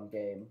really fun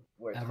game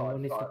where it's Everyone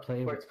hard needs to fought,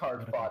 play where it's hard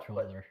with a fought,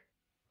 controller.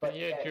 but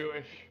Yeah,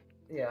 Jewish.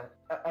 yeah,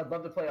 I'd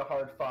love to play a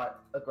hard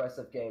fought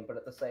aggressive game, but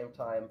at the same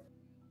time,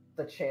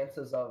 the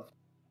chances of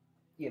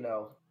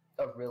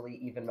a really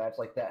even match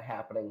like that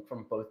happening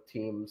from both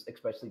teams,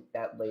 especially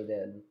that late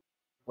in,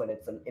 when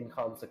it's an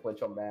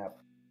inconsequential map,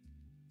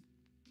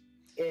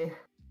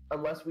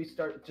 unless we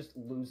start just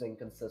losing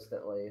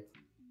consistently,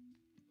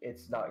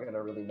 it's not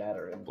gonna really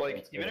matter. In the Like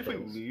grand even if scheme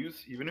we of things.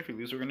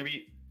 lose, we're gonna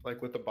be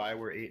like with the bye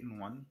we're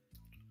 8-1.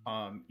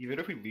 Even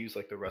if we lose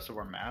like the rest of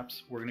our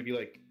maps, we're gonna be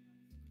like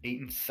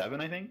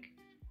 8-7, I think.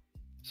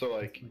 So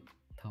like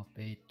Top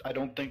 8. I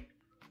don't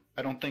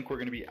think we're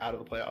gonna be out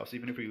of the playoffs,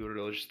 even if we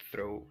literally just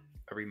throw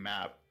every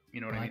map. You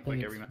know what I I mean? think Like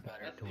it's every map. better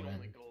That's to the win.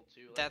 only goal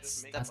too. Like, That's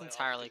just make that's the playoffs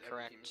entirely because every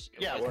correct. team's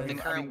Yeah, good. With well, the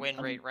I current mean- win I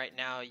mean- rate right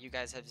now, you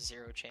guys have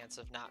zero chance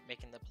of not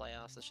making the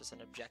playoffs. It's just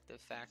an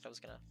objective fact. I was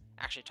gonna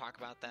actually talk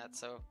about that.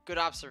 So good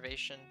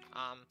observation.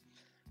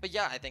 But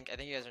yeah, I think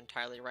you guys are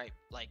entirely right.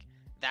 Like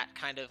that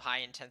kind of high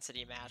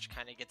intensity match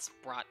kind of gets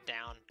brought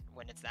down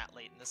when it's that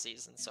late in the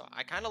season. So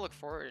I kind of look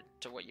forward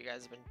to what you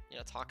guys have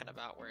been talking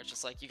about, where it's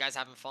just like you guys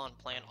having fun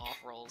playing off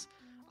roles.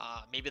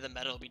 Maybe the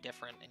meta will be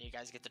different, and you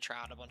guys get to try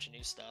out a bunch of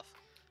new stuff.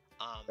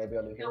 Maybe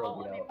a new hero No,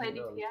 will be let me out. play Who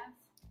knows? DPS.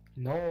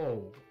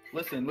 No.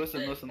 Listen. No,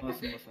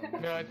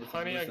 it's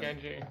Honey or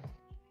Genji.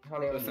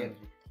 Honey, I'm Listen. Genji.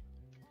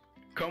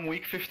 Come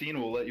week 15,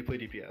 we'll let you play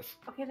DPS.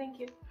 Okay, thank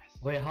you.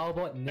 Wait, how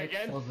about Nick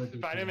Against over DPS?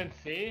 Vitamin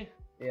C?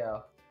 Yeah.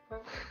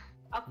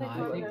 I'll play No,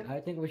 Florida. I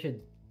think we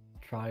should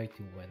try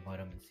to win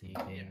Vitamin C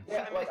games.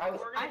 Yeah, like, we're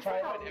gonna try try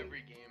out- out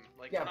every game.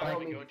 Like, Yeah, we're not by all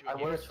gonna go means, into I a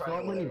wanna game There's try so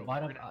out many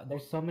We're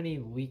there's so many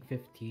week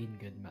 15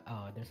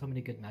 there's so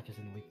many good matches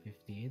in week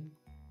 15.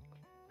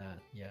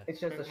 Yeah. It's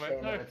just a What's shame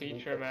our that it's week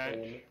feature match?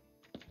 15.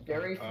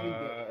 Very few.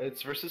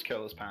 It's versus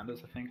Careless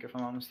Pandas, I think, if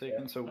I'm not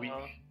mistaken. Yeah. So week.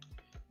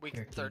 Week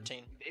 13.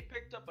 13. They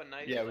picked up a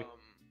nice. Yeah,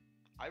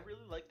 I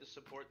really like the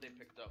support they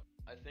picked up.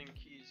 I think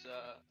he's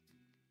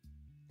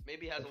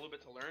maybe has a little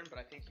bit to learn, but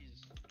I think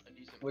he's a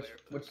decent which player.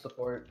 for which them.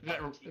 support?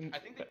 I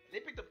think they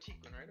picked up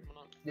Teakman, right? Am I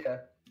not? Yeah.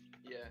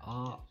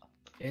 Yeah.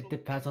 It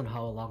depends on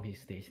how long he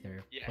stays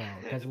there. Yeah,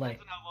 it Because depends like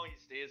on how long he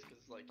stays, because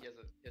like he has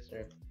a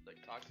history of, like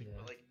toxic. Yeah.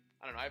 But like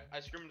I don't know, I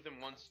scrimmed with him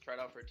once, tried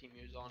out for a team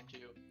he was on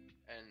too,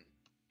 and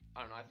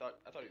I don't know, I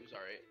thought he was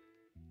alright.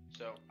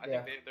 So I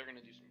Yeah. think they're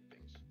gonna do some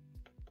things.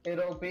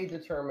 It'll be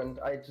determined.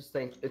 I just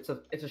think it's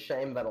a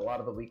shame that a lot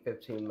of the week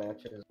 15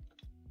 matches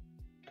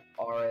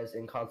are as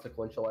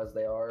inconsequential as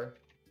they are.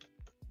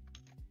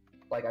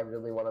 Like I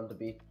really want them to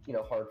be,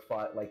 hard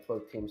fought, like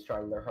both teams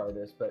trying their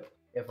hardest, but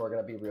if we're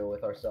gonna be real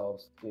with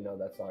ourselves, we know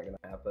that's not gonna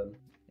happen.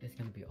 it's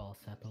gonna be all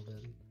settled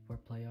in for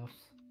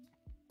playoffs.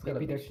 gonna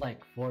Maybe be- there's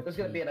like 4 There's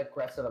gonna be an teams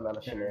aggressive amount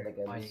of that are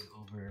shenanigans. fighting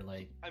over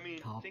like I mean,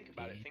 top think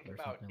about it. 8 Think or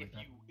about something if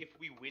like if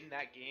we win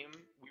that game,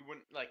 we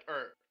wouldn't like,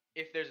 or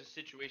if there's a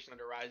situation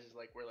that arises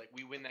like where like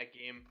we win that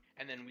game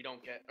and then we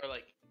don't get, or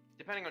like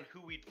depending on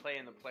who we'd play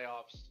in the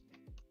playoffs.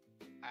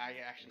 I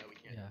actually know we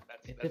can't. Yeah,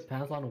 That's, it that's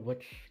depends on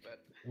which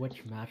but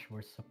match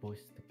we're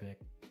supposed to pick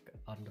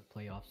on the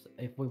playoffs.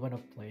 If we want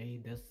to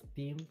play this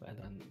team and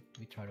then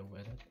we try to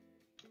win it,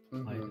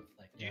 like, Mhm. it's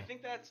like do yeah. you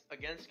think that's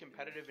against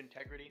competitive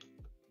integrity?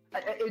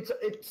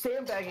 It's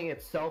sandbagging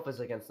itself is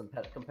against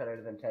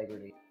competitive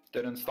integrity.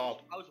 Didn't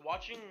stop. I was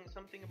watching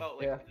something about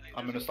like. Yeah.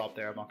 I'm gonna stop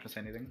there. I'm not gonna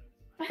say anything.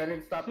 That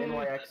didn't stop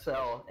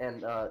NYXL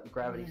and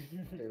Gravity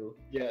too.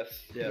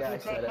 Yes, yes. Yeah, I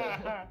said it.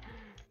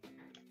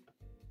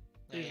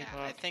 Yeah,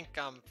 I think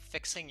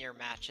fixing your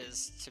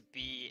matches to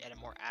be at a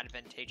more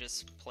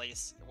advantageous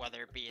place,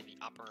 whether it be in the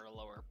upper or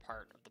lower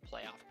part of the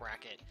playoff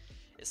bracket,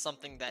 is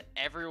something that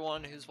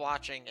everyone who's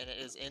watching and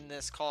is in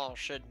this call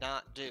should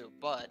not do,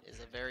 but is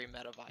a very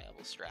meta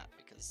viable strat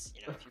because,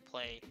 you know, if you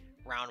play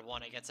round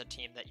 1 against a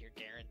team that you're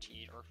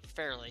guaranteed, or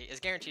fairly, as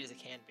guaranteed as it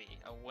can be,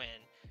 a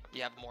win,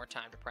 you have more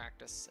time to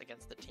practice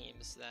against the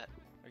teams that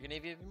are going to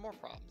give you even more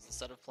problems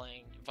instead of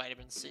playing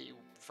Vitamin C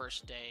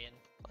first day in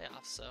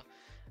playoffs. So,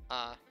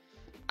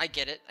 I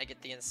get it. I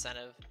get the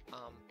incentive.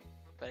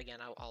 But again,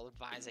 I'll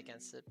advise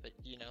against it. But,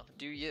 you know,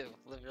 do you.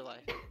 Live your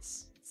life.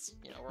 It's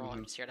you know, we're all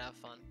just here to have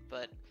fun.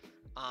 But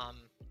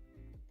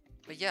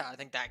yeah, I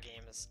think that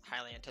game is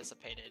highly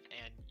anticipated.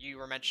 And you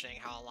were mentioning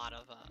how a lot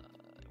of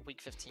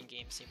Week 15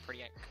 games seem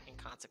pretty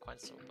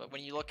inconsequential. But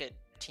when you look at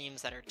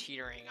teams that are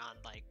teetering on,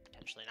 like,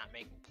 potentially not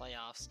making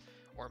playoffs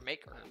or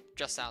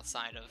just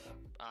outside of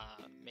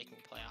making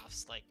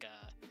playoffs, like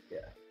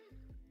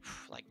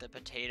like the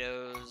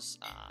Potatoes,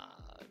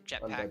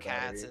 Jetpack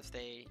Cats, if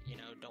they, you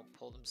know, don't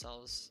pull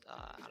themselves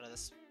out of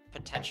this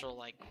potential,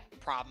 like,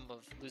 problem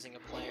of losing a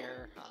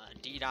player,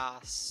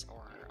 DDoS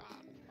or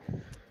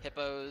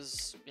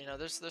Hippos, you know,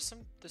 there's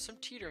some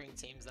teetering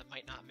teams that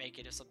might not make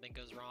it if something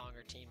goes wrong,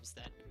 or teams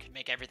that could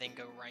make everything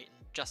go right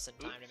just in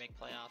time to make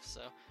playoffs.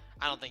 So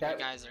I don't think you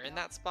guys are in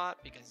that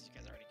spot because you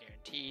guys are already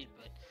guaranteed,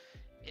 but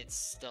it's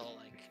still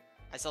like,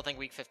 I still think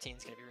Week 15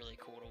 is going to be really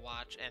cool to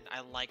watch, and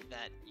I like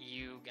that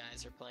you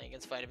guys are playing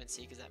against Vitamin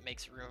C because that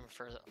makes room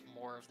for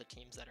more of the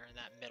teams that are in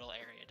that middle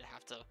area to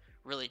have to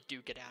really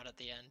duke it out at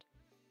the end.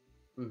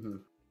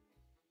 Mm-hmm.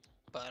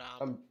 But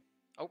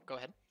oh, go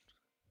ahead.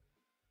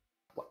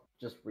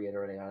 Just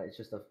reiterating on it, it's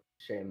just a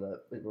shame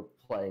that we're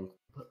playing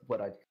what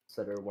I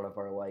consider one of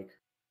our, like,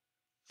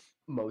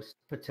 most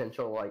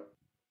potential, like,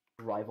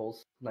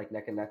 rivals, like,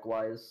 neck and neck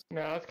wise.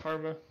 No, that's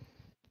Karma.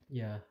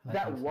 Yeah.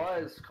 That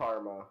was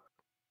Karma.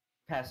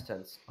 Past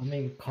tense. I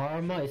mean,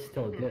 Karma is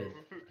still good.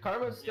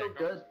 Karma's still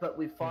good, but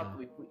we fought.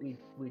 Yeah.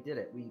 We did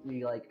it.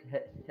 We like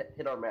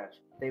hit our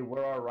match. They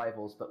were our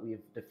rivals, but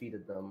we've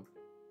defeated them.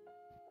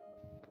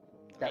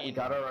 We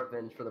got our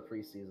revenge for the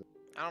preseason.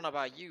 I don't know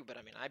about you, but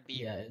I mean, I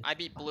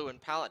beat Blue in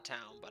Pallet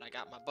Town, but I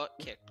got my butt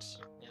kicked.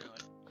 You know.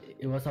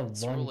 It was a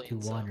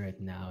 1-1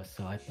 right now,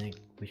 so I think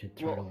we should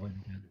try to win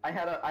again. I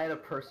had a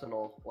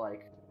personal,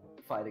 like,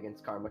 fight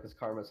against Karma because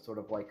Karma's sort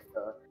of like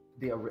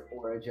the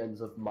origins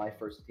of my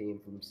first team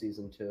from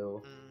season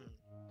 2,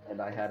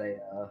 and I had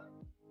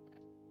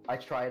I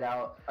tried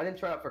out. I didn't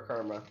try out for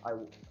Karma. I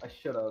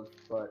should have,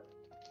 but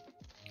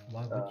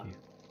why would you?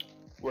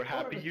 We're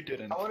happy you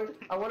didn't.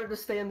 I wanted to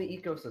stay in the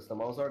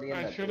ecosystem. I was already in.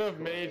 I should have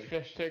made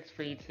fish sticks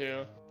for you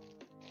too.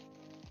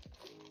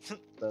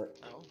 But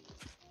no,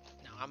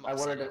 I'm I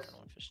wanted to.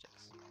 Fish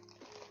sticks.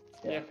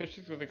 Yeah, fish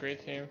sticks was a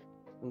great team.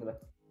 I'm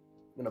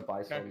gonna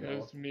buy some.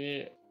 Because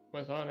me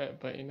was on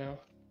it, but you know.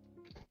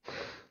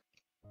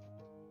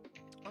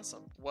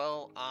 Awesome.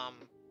 Well,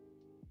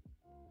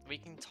 we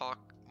can talk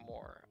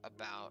more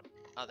about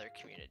other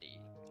community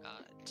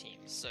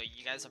teams. So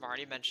you guys have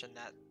already mentioned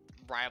that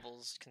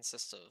rivals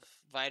consist of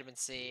Vitamin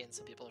C, and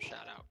some people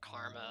shout out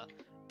Karma.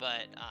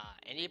 But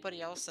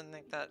anybody else in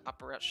that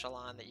upper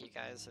echelon that you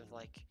guys have,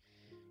 like,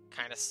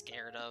 kind of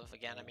scared of?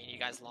 Again, I mean, you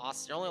guys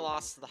lost. You only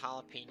lost to the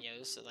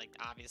Jalapenos, so, like,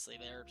 obviously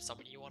they're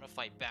someone you want to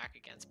fight back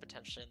against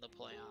potentially in the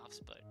playoffs.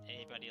 But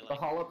anybody like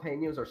the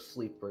Jalapenos are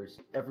sleepers.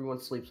 Everyone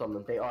sleeps on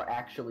them. They are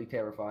actually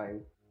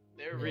terrifying.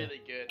 They're really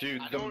good.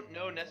 Dude, I don't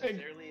know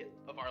necessarily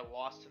if our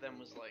loss to them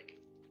was like.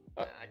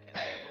 I can't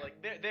say, but,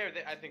 like they're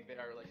I think they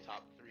are like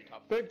top 3,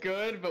 top 4. They're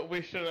good, but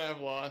we shouldn't have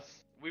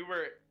lost.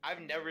 I've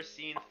never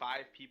seen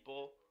 5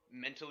 people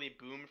mentally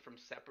boomed from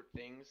separate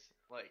things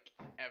like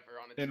ever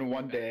on a in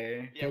one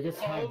day. Yeah,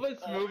 all of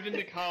us moved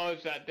into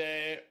college that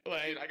day.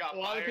 Like, dude, I got a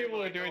lot of fired, people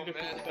are like, doing oh,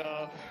 different man.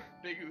 stuff.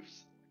 Big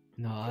oops.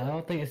 No, I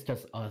don't think it's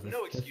just us.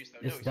 No excuse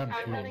though. It's them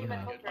too.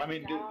 Yeah. I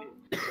mean,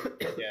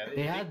 yeah,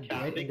 They had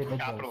great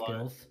individual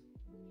skills.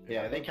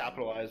 Yeah, they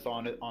capitalized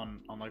on it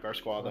on like our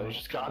squad. That was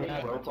just kind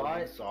of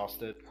mentally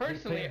exhausted.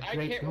 Personally, I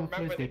can't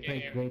remember the They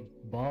played game.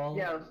 great ball.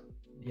 Yeah,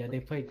 they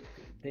played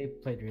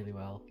really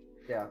well.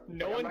 yeah.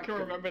 No one can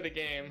remember the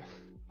game.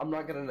 I'm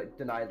not gonna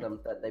deny them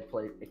that they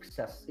played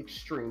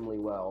extremely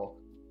well.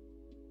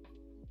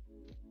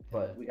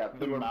 But we got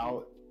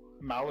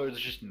Mallard's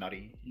just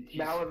nutty.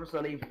 Mallard was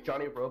nutty.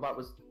 Johnny Robot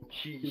was.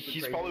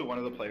 He's probably one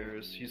of the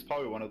players. He's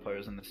probably one of the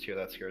players in this tier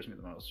that scares me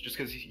the most. Just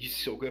because he's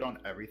so good on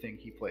everything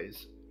he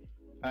plays,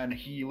 and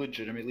he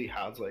legitimately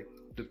has like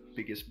the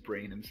biggest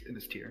brain in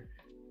this tier.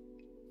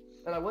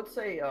 And I would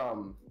say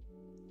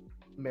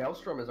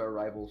Maelstrom is our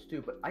rivals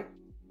too, but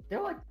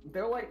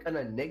they're like an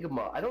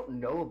enigma. I don't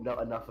know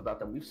enough about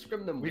them. We've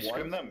scrimmed them. We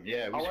scrimmed them,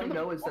 yeah. All I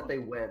know is that they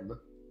win.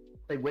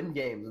 They win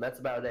games, and that's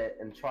about it.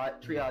 And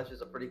Triage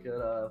is a pretty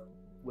good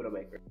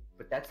Widowmaker,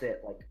 but that's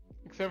it. Like,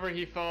 except for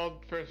he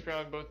fouled first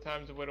round both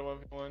times of Widow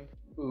 1v1.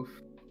 Oof.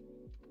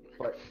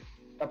 But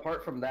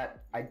apart from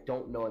that, I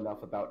don't know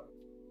enough about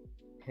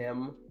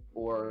him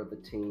or the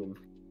team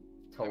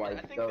to I mean, like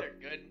I think go. they're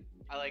good.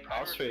 I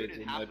Crossfades recruited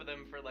in half the- of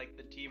them for like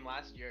the team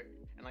last year,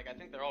 and like I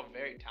think they're all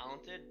very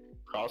talented.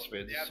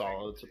 Crossfade's Yeah, a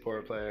solid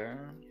support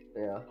player.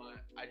 Yeah.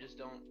 But I just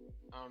don't.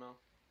 I don't know.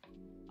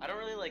 I don't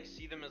really like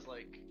see them as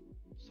like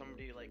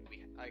somebody like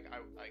I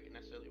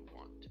necessarily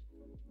want to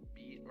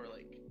beat or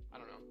like I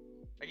don't know.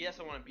 I guess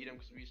I want to beat them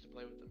because we used to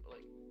play with them, but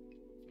like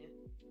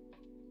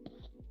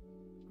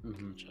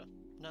Hmm. Gotcha.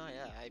 No,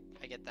 yeah,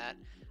 I get that.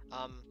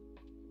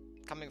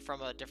 Coming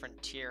from a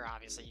different tier,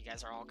 obviously, you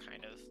guys are all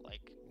kind of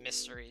like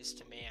mysteries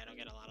to me. I don't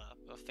get a lot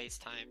of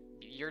FaceTime.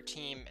 Your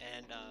team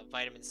and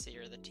Vitamin C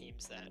are the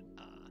teams that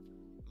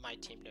my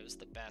team knows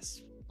the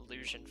best.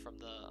 Illusion from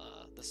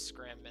the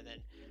scrim, and then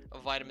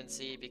Vitamin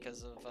C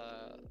because of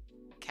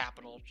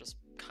Capital just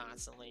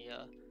constantly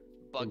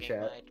bugging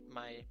chat.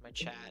 my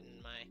chat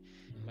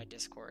and my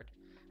Discord.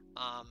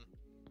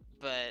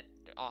 But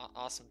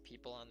awesome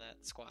people on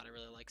that squad. I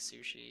really like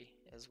Sushi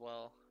as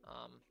well.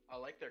 I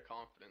like their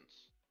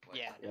confidence. Like,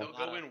 Yeah, a they'll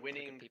lot go of in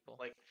winning people.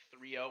 like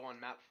 3-0 on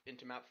map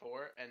into map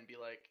 4 and be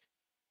like,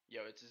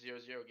 "Yo, it's a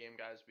 0-0 game,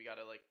 guys. We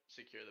gotta like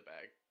secure the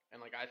bag." And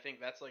like I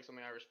think that's like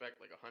something I respect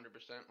like 100%.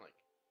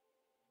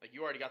 Like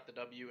you already got the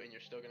W and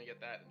you're still gonna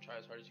get that and try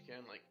as hard as you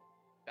can. Like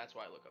that's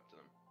why I look up to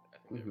them. I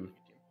think they're a really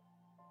good team.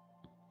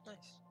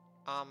 Nice.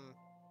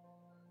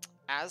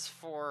 As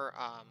for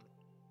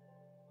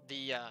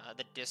the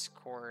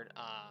Discord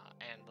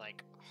and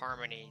like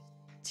Harmony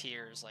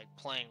tiers, like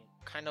playing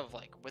kind of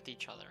like with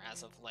each other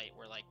as of late,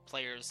 where like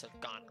players have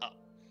gone up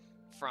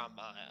from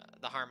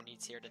the Harmony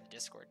tier to the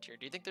Discord tier.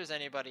 Do you think there's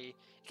anybody,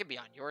 it could be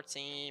on your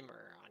team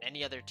or on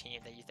any other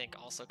team, that you think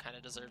also kind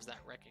of deserves that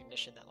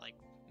recognition that like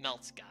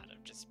Melt's got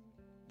of just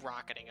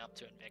rocketing up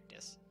to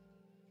Invictus?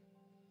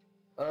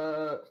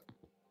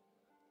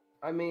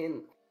 I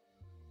mean,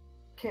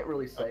 can't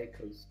really say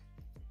because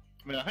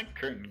I mean, I think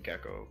Kurt and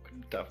Gecko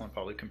could definitely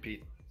probably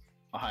compete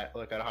at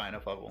a high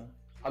enough level.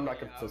 I'm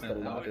not Yeah, consistent I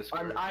enough. would-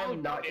 Discord. I How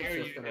am not dare you,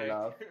 consistent Nick.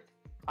 enough.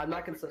 I'm not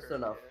Put consistent Kurt,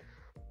 enough.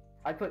 yeah.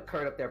 I put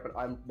Kurt up there, but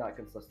I'm not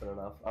consistent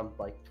enough. I'm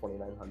like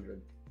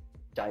 2,900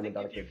 I diamond think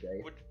on a if you good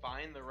day. would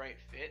find the right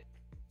fit,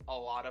 a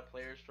lot of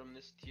players from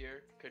this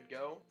tier could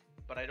go,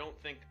 but I don't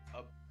think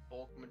a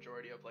bulk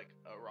majority of like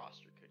a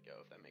roster could go,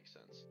 if that makes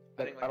sense.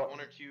 But I think I like don't-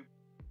 one or two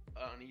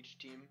on each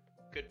team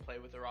could play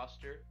with a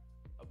roster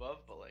above,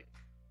 but like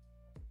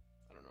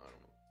I don't know.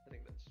 I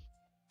think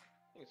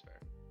it's fair.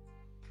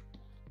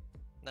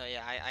 No,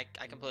 yeah,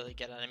 I completely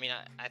get it. I mean,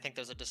 I think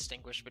there's a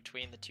distinguish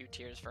between the two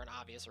tiers for an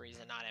obvious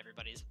reason. Not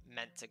everybody's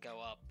meant to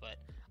go up, but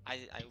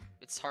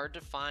it's hard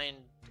to find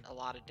a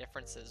lot of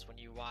differences when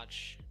you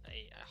watch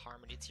a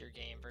Harmony tier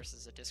game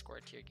versus a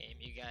Discord tier game.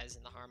 You guys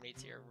in the Harmony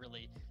tier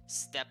really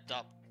stepped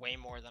up way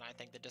more than I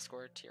think the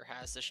Discord tier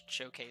has to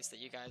showcase that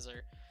you guys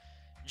are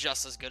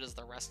just as good as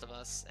the rest of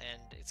us,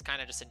 and it's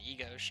kind of just an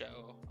ego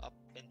show up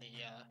in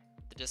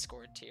the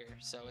Discord tier.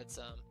 So it's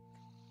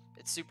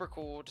super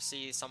cool to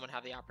see someone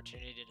have the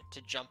opportunity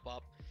to jump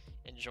up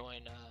and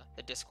join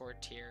the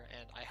Discord tier,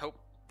 and I hope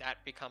that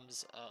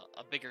becomes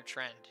a bigger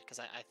trend, because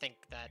I think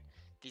that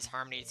these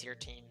Harmony tier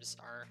teams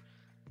are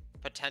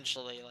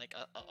potentially like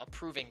a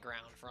proving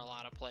ground for a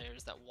lot of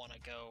players that want to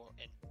go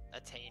and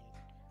attain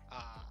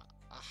a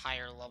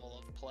higher level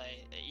of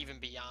play, even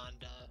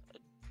beyond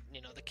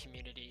the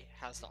community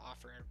has to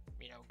offer.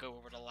 Go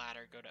over to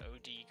ladder, go to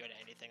OD, go to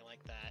anything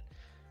like that.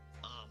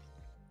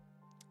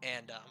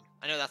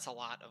 I know that's a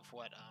lot of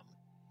what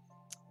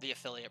the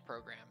affiliate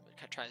program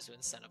tries to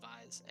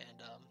incentivize, and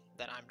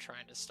that I'm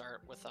trying to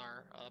start with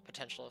our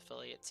potential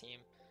affiliate team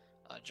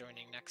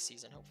joining next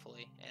season,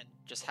 hopefully, and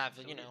just have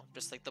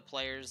just like the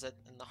players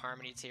in the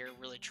Harmony tier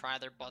really try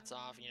their butts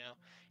off,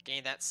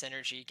 gain that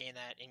synergy, gain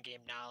that in-game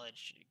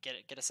knowledge, get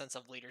a sense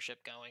of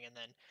leadership going, and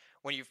then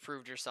when you've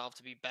proved yourself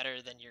to be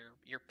better than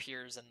your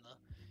peers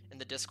in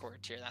the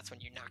Discord tier, that's when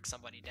you knock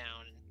somebody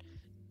down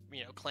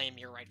and claim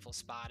your rightful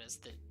spot as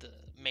the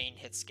main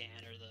hit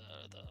scan or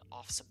the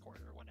off support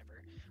or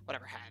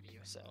whatever have you.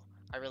 So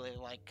I really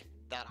like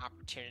that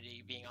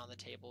opportunity being on the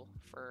table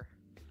for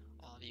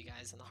all of you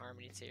guys in the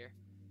Harmony tier.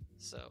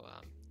 So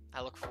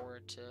I look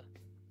forward to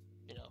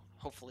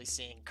hopefully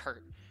seeing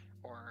Kurt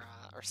or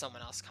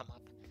someone else come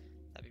up.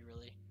 That'd be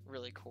really,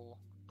 really cool.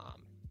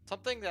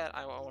 Something that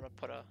I want to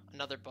put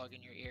another bug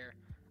in your ear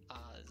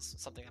is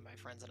something that my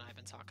friends and I have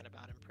been talking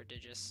about in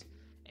Prodigious,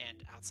 and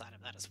outside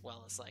of that as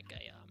well, is like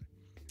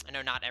I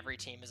know not every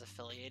team is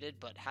affiliated,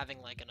 but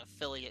having like an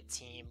affiliate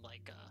team,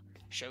 like a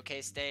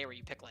showcase day where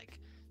you pick like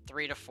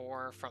 3 to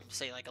 4 from,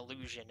 say, like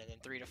Illusion, and then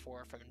 3 to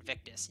 4 from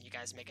Invictus, and you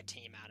guys make a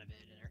team out of it,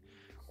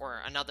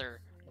 or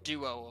another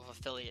duo of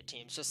affiliate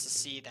teams, just to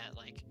see that,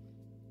 like,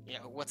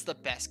 what's the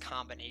best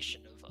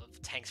combination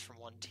of tanks from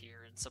one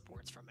tier and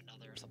supports from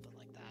another, or something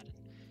like that,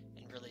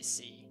 and really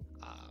see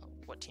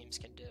what teams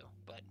can do.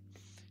 But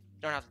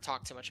you don't have to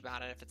talk too much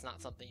about it if it's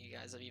not something you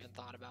guys have even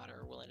thought about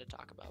or are willing to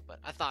talk about, but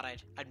I thought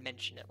I'd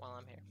mention it while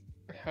I'm here.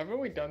 Haven't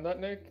we done that,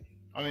 Nick?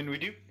 I mean, we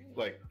do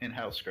like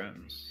in-house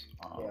scrims,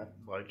 Yeah.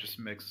 like just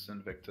mix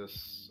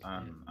Invictus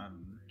and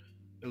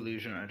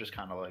Illusion, and just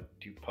kind of like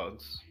do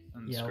pugs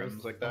and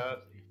scrims like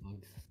that.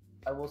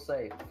 I will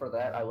say for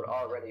that I would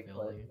already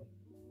Billy.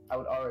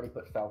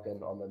 put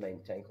Falcon on the main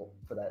tank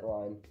for that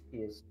line. He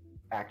is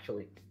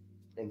actually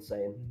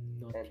insane,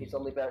 Not and he's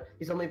really.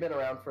 only been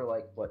around for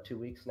like what 2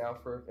 weeks now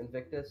for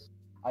Invictus.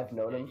 I've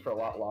known him for a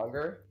lot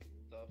longer.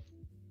 Stuff.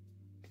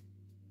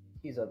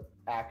 He's a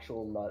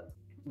actual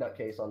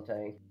nutcase on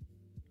tank.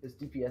 His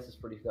DPS is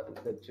pretty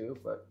good too,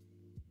 but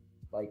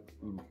like,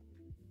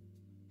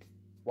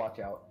 watch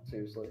out,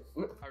 seriously.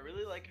 I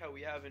really like how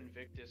we have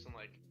Invictus and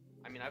like,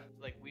 I mean,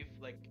 we've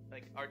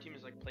our team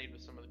has like played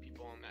with some of the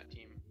people on that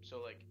team,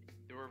 so like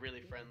they were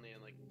really friendly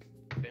and like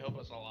they help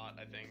us a lot.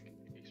 I think,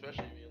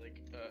 especially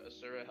like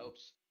Asura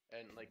helps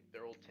and like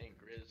their old tank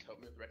Grizz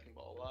helped me with Wrecking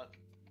Ball a lot.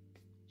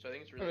 So I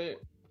think it's really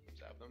important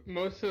to have them.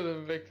 Most of the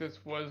Invictus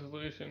was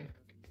Lucian,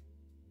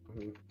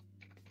 Mhm.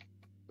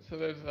 so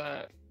there's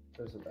that.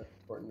 That's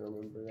important to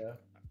remember. Yeah.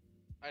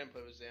 I didn't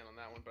play with Zan on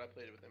that one, but I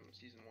played it with him in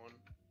season 1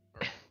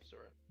 or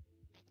Asura.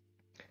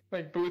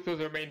 Like Booth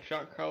was our main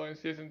shot caller in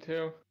season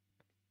 2.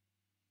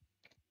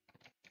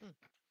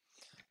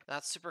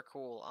 That's super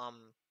cool.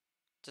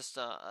 Just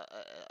a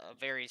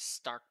very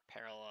stark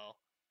parallel,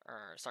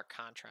 or stark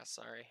contrast,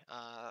 sorry,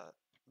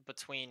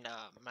 between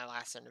my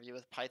last interview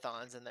with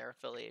Pythons and their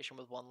affiliation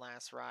with One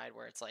Last Ride,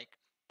 where it's like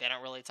they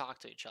don't really talk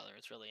to each other.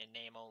 It's really a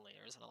name only.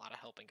 There isn't a lot of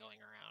helping going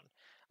around.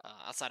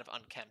 Outside of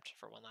Unkempt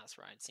for One Last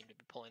Ride, seem to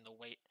be pulling the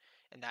weight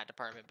in that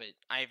department. But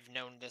I've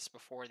known this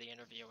before the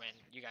interview, and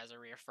you guys are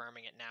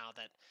reaffirming it now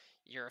that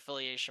your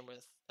affiliation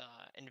with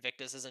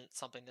Invictus isn't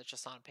something that's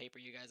just on paper.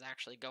 You guys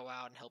actually go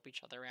out and help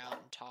each other out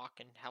and talk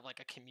and have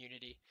like a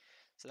community.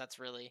 So that's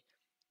really,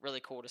 really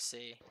cool to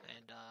see.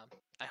 And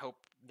I hope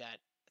that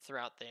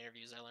throughout the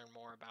interviews I learn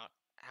more about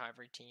how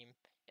every team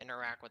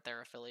interact with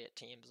their affiliate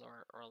teams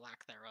or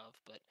lack thereof.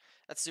 But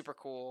that's super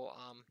cool.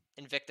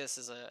 Invictus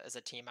is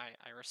a team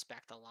I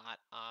respect a lot.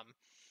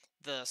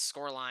 The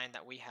scoreline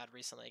that we had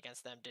recently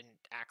against them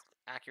didn't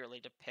accurately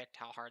depict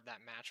how hard that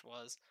match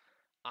was.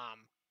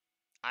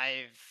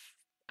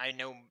 I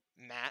know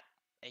Matt,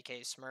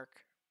 aka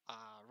Smirk,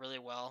 really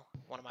well.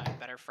 One of my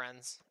better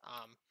friends.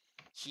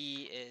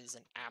 He is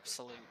an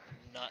absolute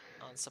nut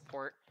on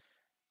support.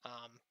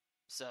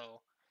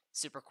 So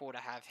super cool to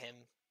have him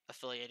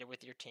affiliated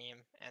with your team.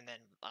 And then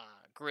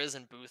Grizz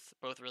and Booth,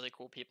 both really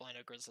cool people. I know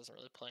Grizz doesn't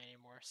really play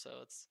anymore, so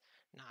it's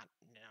not,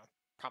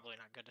 probably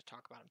not good to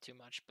talk about him too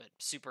much, but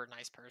super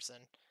nice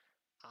person.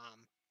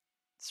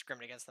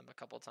 Scrimmed against them a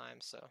couple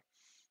times, so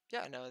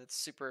yeah, no, it's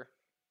super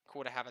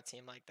cool to have a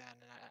team like that.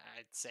 And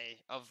I'd say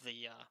of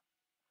the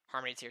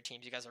Harmony tier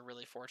teams, you guys are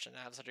really fortunate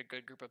to have such a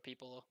good group of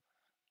people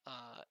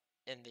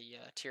in the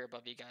tier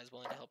above you guys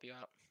willing to help you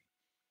out.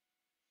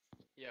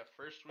 Yeah,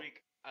 first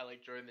week I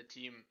joined the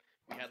team.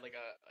 We had like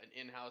an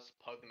in-house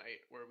pug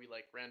night where we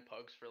ran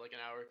pugs for like an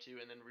hour or two,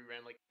 and then we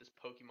ran like this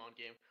Pokemon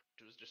game,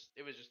 which was just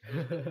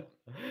really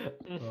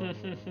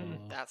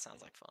fun. That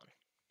sounds like fun.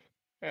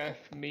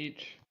 F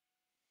Meech.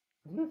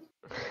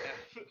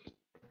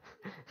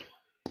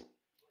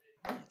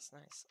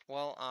 Nice.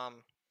 Well,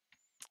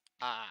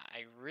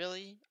 I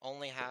really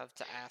only have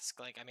to ask,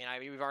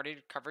 we've already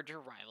covered your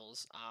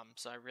rivals,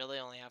 so I really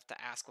only have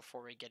to ask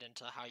before we get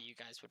into how you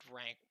guys would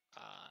rank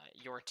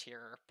your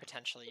tier,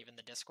 potentially even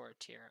the Discord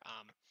tier.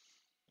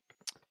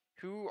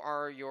 Who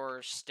are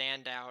your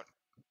standout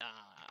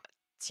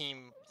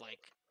team,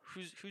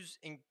 who's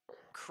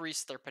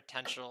increased their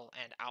potential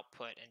and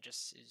output and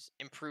just is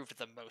improved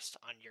the most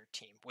on your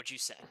team, would you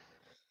say?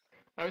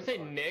 I would say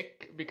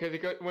Nick, because he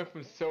went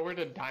from silver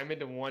to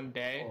diamond in one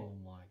day. Oh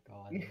my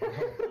god.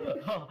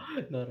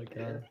 Not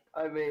again.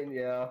 I mean,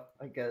 yeah,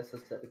 I guess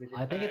that's technically.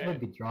 I think it would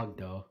be Drug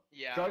though.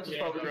 Yeah. Drugs is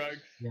probably Drugs.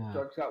 Yeah.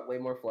 Drugs got way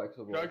more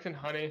flexible. Drugs and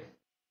Honey.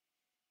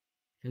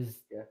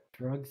 Because Yeah.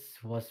 Drugs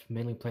was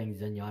mainly playing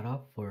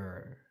Zenyatta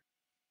for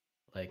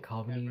like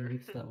how many Ever.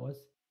 weeks that was?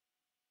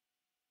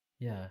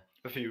 Yeah.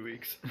 A few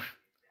weeks.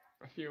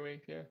 A few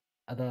weeks, yeah.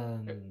 And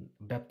then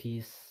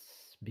Baptiste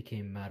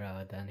became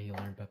meta, then he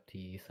learned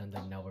Baptiste, and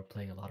then now we're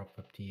playing a lot of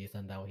Baptiste,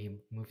 and now he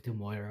moved to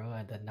Moira,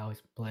 and then now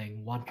he's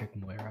playing One Trick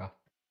Moira.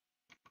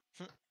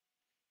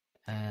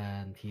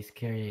 And he's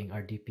carrying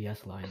our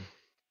DPS line.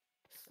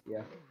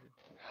 Yeah.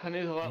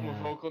 Honey's a lot more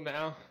Yeah. vocal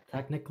now.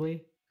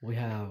 Technically, we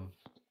have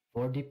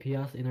 4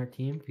 DPS in our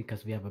team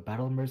because we have a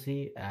Battle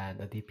Mercy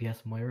and a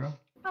DPS Moira.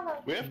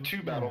 We have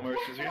two battle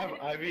mercies. We have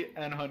Ivy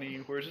and Honey.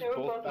 We're just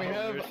both We battle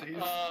have mercies.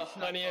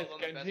 Honey as All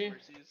the best Genji.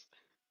 mercies.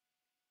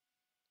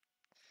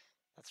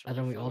 That's And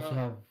really then we fun. also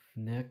have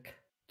Nick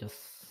just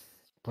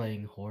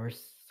playing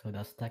Horse, so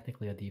that's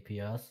technically a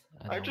DPS.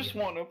 And I then we just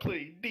have- want to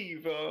play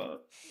Diva.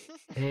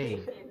 Hey,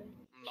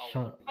 No.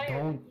 shut!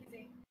 Don't.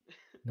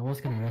 No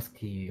one's gonna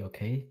rescue you,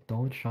 okay?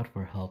 Don't shout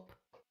for help.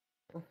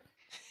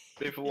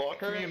 They've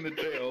locked me in the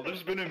jail.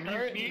 There's been a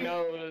Kurt mutiny.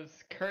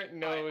 knows.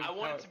 I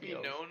want how it to be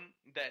feels. known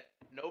that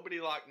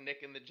nobody locked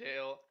Nick in the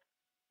jail,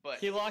 but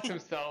He locked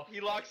himself. he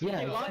locks Yeah, He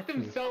himself. locked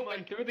exactly. himself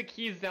and threw the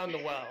keys down the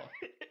well.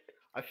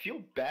 I feel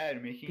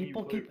bad making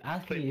People you keep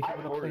asking you if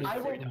you wanna play I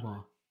will-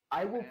 Sigma.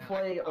 I will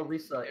play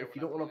Orisa if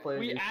you don't want to play.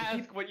 We Orisa.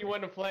 ask what you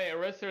want to play,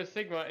 Arista or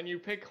Sigma, and you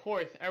pick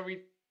Horse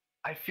every.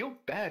 I feel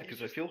bad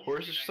because I feel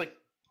Horse is just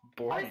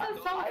boring. This is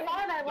so fun.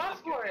 I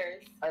love horse.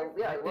 I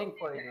love think-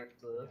 playing it.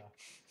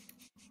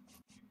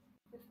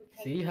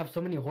 See, you have so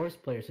many horse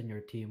players in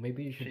your team.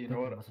 Maybe you should. You pick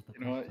know what? them as a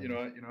You know what? defense You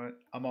know what? You know what?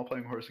 I'm all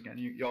playing horse again.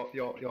 Y'all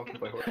can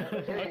play horse.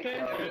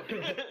 Okay.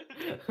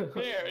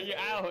 Here, you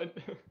out.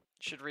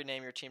 Should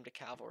rename your team to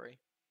Cavalry.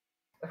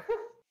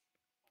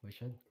 We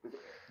should.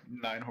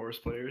 9 horse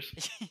players.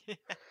 Yeah,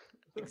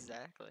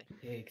 exactly.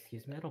 Hey,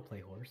 excuse me, I don't play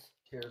horse.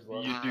 Here's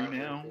You do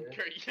now.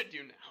 Kurt, you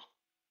do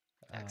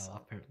now.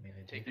 Excellent. Apparently I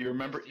do. Take You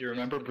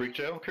remember Brick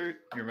Jail, Kurt?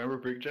 You remember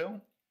Brick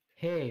Jail?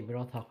 Hey, we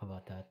don't talk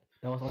about that.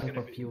 That was only for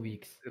a few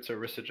weeks. It's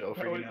Arista Jail for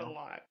That you was a now.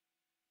 lot.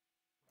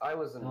 I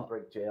was in No.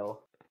 brick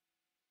jail.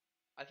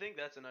 I think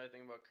that's another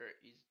thing about Kurt.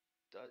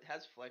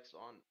 Has flex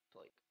on to,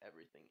 like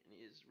everything, and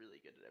he is really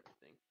good at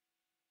everything.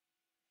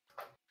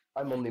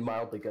 I'm only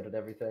mildly good at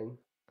everything.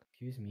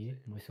 Excuse me,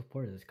 my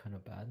support is kind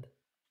of bad.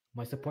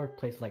 My support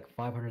plays like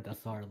 500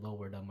 SR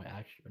lower than my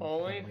actual.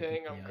 Only than my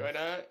thing I'm DPS. good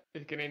at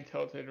is getting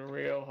tilted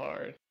real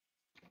hard.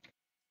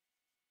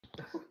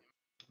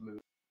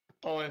 Move.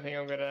 Only thing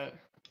I'm good at.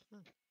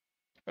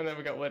 And then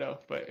we got Widow,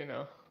 but you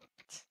know.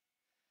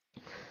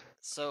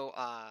 So,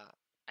 I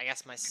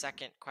guess my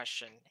second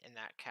question in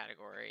that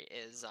category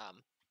is,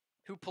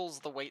 who pulls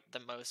the weight the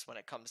most when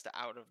it comes to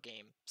out of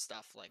game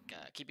stuff, like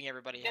keeping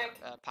everybody in Nick.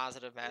 a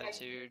positive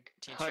attitude,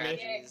 team Honey.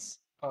 strategies?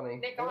 Honey.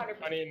 Nick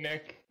 100%. Honey and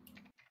Nick.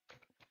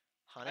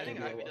 I Honey, think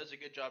Yeah. Ivy does a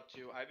good job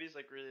too. Ivy's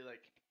like really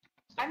like.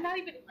 I'm not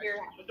even here.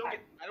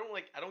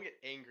 I don't get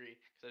angry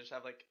because I just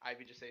have like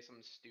Ivy just say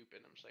something stupid.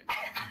 I'm just like,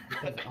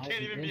 Because I can't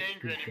Ivy even be is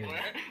angry stupid. anymore.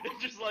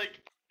 It's just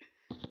like.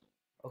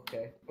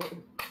 Okay. Yes.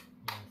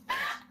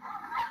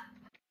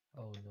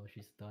 Oh no,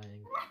 she's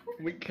dying.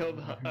 We killed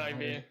Mhm.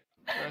 Ivy.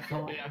 Rest in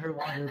Someone peace. get her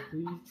water,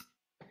 please.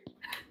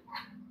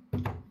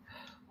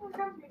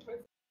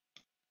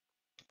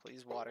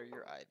 please water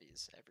your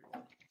ivies,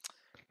 everyone.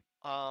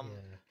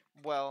 Yeah.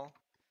 Well,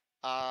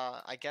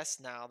 I guess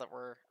now that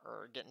we're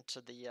getting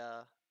to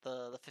the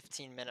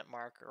 15-minute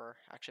mark, or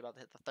actually about to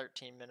hit the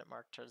 13-minute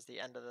mark towards the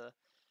end of the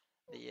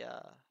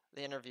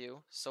interview,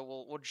 so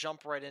we'll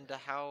jump right into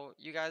how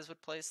you guys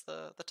would place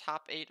the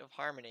top 8 of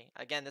Harmony.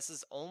 Again, this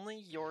is only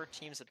your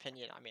team's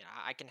opinion. I mean,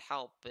 I can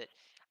help, but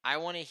I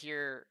want to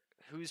hear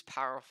who's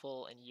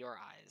powerful in your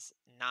eyes,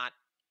 not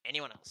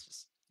anyone else,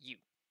 just you.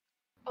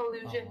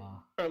 Illusion.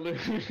 Oh,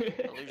 Illusion's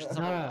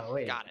no, number no, one.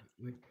 wait. Got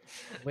it.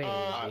 Wait,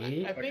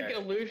 eight? I think Okay,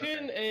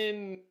 Illusion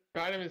and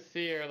Vitamin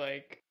C are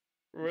like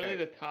really Okay.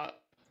 the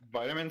top.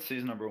 Vitamin C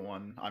is number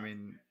 1. I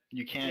mean,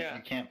 you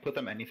can't put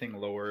them anything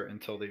lower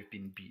until they've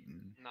been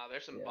beaten. Nah,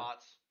 there's some Yeah.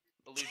 bots.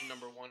 Illusion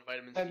number 1,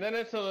 Vitamin C. And then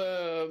it's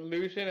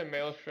Illusion and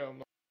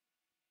Maelstrom.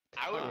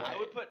 I Alright.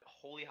 would put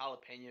Holy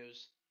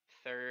Jalapenos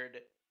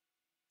third.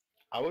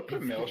 I would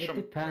put It Maelstrom.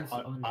 depends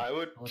on, on I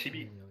would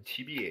jalapenos.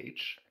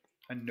 TBH,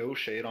 and no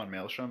shade on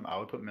Maelstrom. I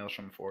would put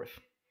Maelstrom 4th.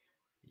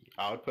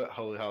 I would put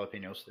Holy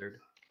Jalapenos 3rd.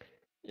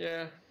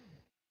 Yeah.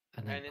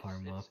 And then And it's,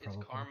 Karma, it's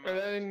probably. Karma. And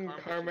then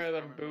it's Karma,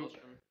 then and Boop.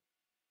 Maelstrom.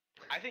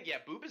 I think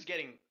Boop is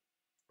getting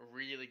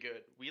really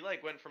good. We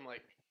like went from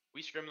like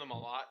we scrimmed them a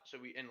lot, so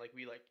we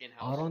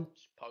in-house don't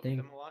pugged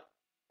think- them a lot.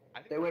 I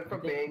think They went from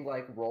I think- being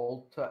like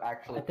rolled to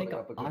actually I think putting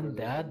up a good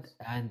Undead resistance.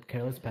 and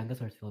Careless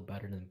Pandas are still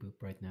better than Boop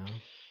right now.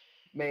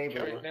 Maybe.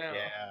 Right now.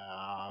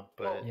 Yeah,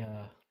 but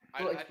Yeah,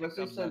 I, Well, I think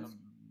especially that's-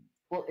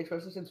 since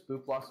especially since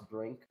Boop lost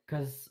Brink.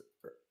 because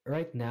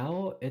right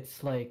now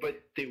it's like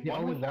but they They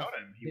won only without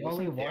him. He they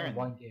only wasn't there. won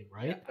one game,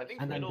 right? I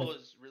think And then Riddle the-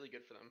 is really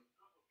good for them.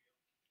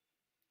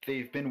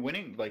 They've been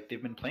winning. Like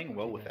they've been playing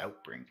well Yes.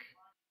 without Brink.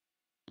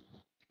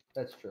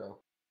 That's true.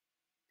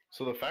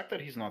 So the fact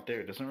that he's not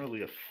there doesn't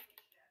really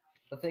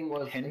The thing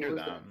was, hinder he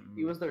them.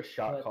 was their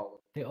shot But caller.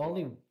 They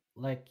only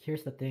like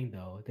here's the thing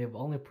though, they've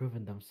only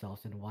proven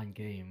themselves in one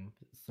game.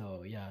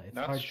 So yeah, it's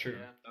That's hard true. to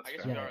Yeah, That's I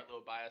guess fair. we Yeah. are a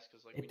little biased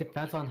because like it we know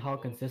depends certain on how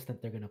people.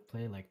 consistent they're gonna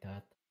play like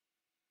that.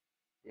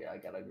 Yeah, I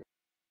gotta agree.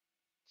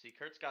 See,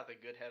 Kurt's got the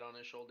good head on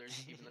his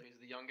shoulders, even though he's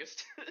the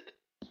youngest.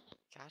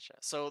 Gotcha.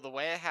 So the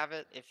way I have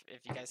it, if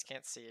you guys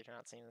can't see, if you're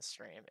not seeing the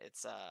stream,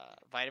 it's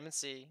Vitamin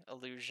C,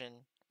 Illusion,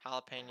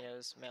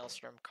 Jalapenos,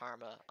 Maelstrom,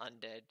 Karma,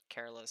 Undead,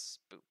 Careless,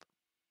 Boop.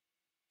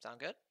 Sound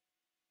good?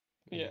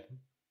 Yeah.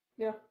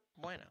 Yeah.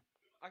 Bueno.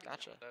 I can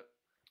Gotcha. count that.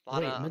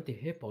 Lot Wait, of, meant the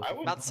hippos. I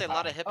would- about to say a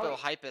lot of hippo Oh.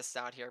 hypists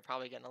out here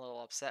probably getting a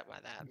little upset by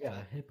that. Yeah,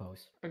 but-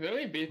 hippos. Did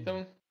we beat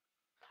them?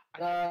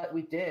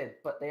 We did,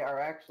 but they are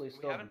actually We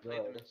still haven't played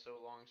them good. in so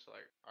long, so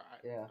like,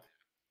 alright. Yeah.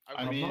 I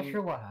I'm not mean-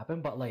 sure what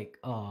happened, but like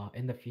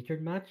in the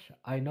featured match,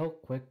 I know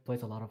Quick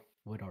plays a lot of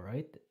Widow,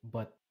 right?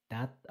 But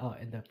that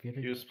in the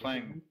featured He was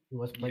playing- he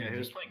was playing Yeah, he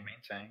was Widow. playing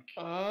main tank.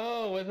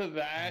 Oh, was it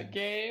that Mm.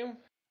 game?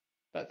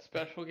 That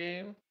special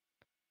game?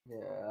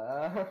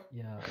 Yeah.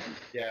 Yeah.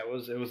 Yeah, it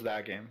was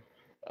that game.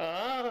 Oh,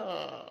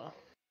 I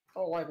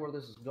don't like where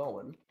this is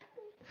going.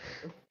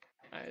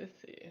 I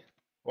see.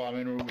 Well, I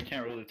mean, we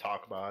can't really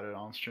talk about it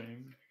on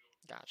stream.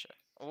 Gotcha.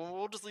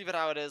 We'll just leave it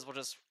how it is. We'll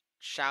just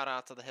shout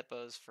out to the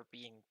hippos for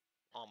being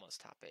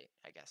almost top 8,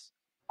 I guess.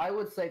 I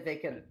would say they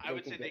can. I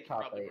would say they get can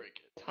top probably 8.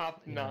 break it.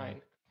 Top Yeah.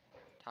 9.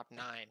 Top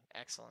 9.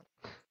 Excellent.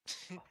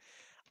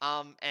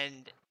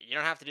 And you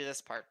don't have to do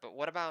this part, but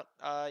what about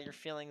your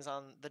feelings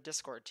on the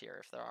Discord tier,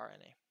 if there are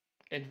any?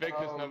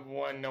 Invictus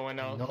 #1, no one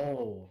else.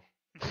 No,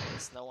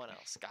 There's no one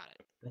else. Got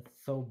it. that's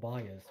so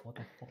biased. What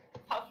the fuck?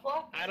 Tough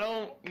luck? I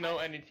don't know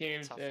any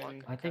teams Tough in. luck.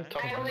 I think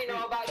Okay. I only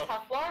know about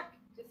tough luck.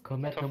 Just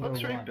Commit Tough number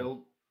Luck's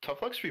one.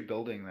 Tough Luck's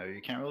rebuilding though.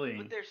 You can't really.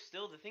 But they're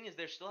still the thing is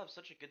they still have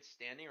such a good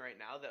standing right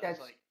now that That's-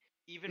 it's like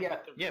even yeah.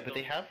 with the Yeah, but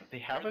they rebuild,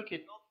 have a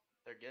good.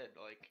 they're good.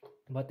 Like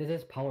But this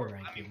is power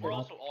ranking, I mean, we're not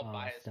also all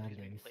biased because we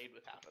standings. played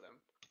with half of them.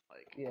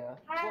 Like Yeah.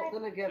 Well,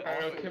 then again, I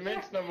don't know. also,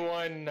 Commits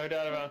 #1, no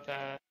doubt about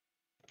that.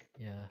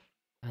 Yeah,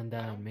 and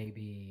then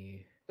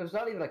maybe there's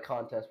not even a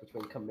contest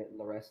between Commit and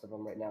the rest of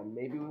them right now.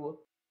 Maybe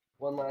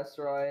one last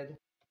ride,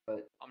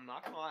 but I'm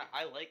not gonna lie,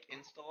 I like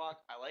Instalock.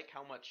 I like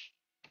how much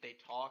they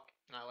talk,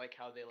 and I like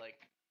how they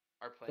like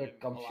are playing a lot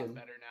gumption.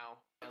 better now,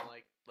 and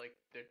like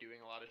they're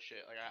doing a lot of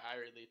shit. Like I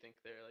really think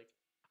they're like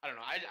I don't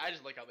know. I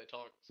just like how they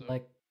talk. So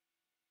like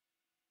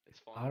it's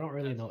fun. I don't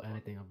really That's know fun.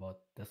 anything about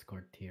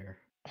Discord tier.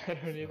 I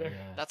don't So, either.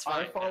 yeah. That's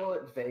I fine. follow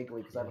it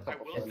vaguely because I have a I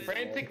couple will friends. say- in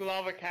there. Frantic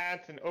Lava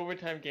Cats and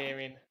Overtime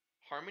Gaming.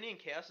 Harmony and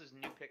Chaos's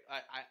new pick.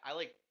 I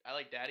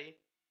like Daddy.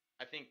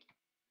 I think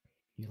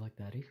You like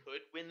Daddy?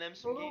 could win them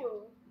some games.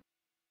 Ooh.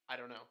 I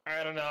don't know.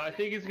 I don't know. I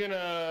think he's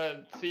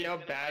gonna see how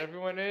bad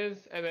everyone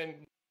is, and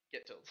then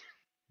Get tilted.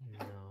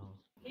 No.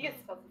 He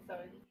gets tilted so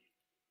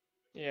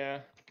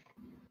yeah.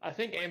 I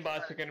think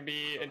aimbots are gonna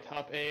be in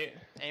top 8.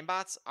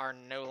 Aimbots are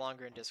no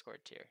longer in Discord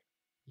tier.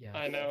 Yeah.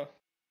 I know.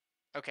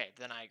 Okay,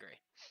 then I agree.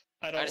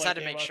 I don't just like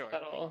had to make aimbots sure.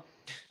 at all.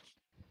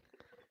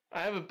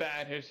 I have a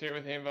bad history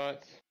with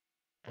aimbots.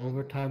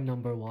 Overtime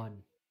 #1.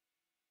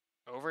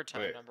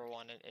 Overtime Wait.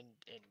 #1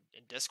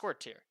 in Discord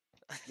tier.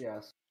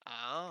 Yes.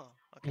 Oh,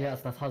 okay.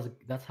 Yes,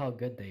 that's how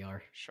good they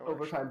are. Sure.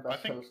 Overtime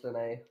best think- host in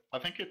A. I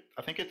think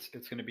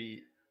it's gonna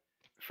be,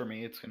 for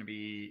me, it's gonna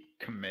be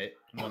Commit,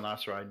 One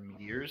Last Ride,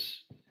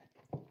 Meteors,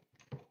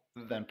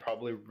 then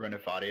probably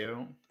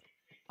Renovadio.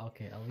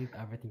 Okay, I'll leave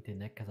everything to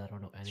Nick because I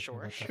don't know anything Sure.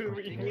 about Sure,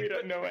 Discord we tier.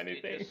 don't know Maybe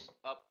anything. just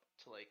up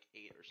to like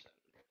 8 or 7.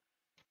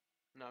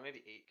 No, maybe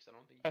 8 because I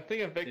don't think. I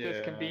think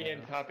Invictus can be in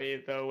Yeah. top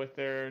 8 though with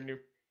their new.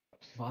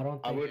 But I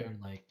don't I think would- they're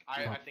like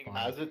I top think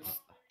five.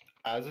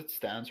 as it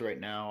stands right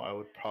now, I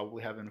would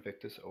probably have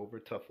Invictus over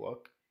Tough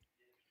Luck.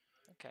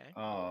 Okay.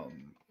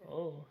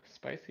 Oh,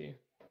 spicy.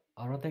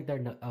 I don't think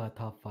they're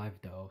top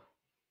 5 though.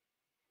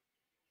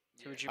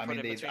 Who would you I put mean,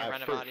 in they- between I-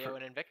 for- Renovadio for-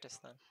 and Invictus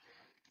then?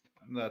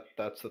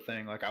 That's the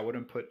thing. Like, I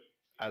wouldn't put,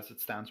 as it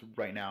stands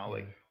right now,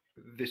 like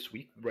this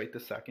week, right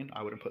this second,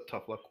 I wouldn't put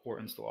Tough Luck or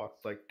Instalock.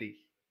 Like the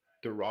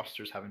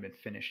rosters haven't been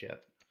finished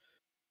yet.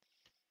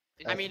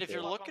 I mean, if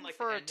you're Instalock on, looking like,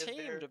 the for a end of team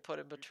their to put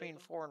in between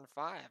season? 4 and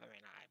 5, I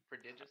mean,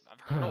 Prodigious. I've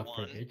heard of one.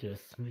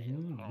 Prodigious. I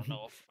don't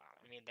know if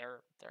I mean they're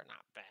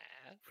not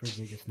bad.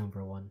 Prodigious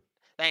 #1.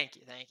 Thank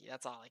you.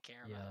 That's all I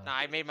care about. Yeah. No,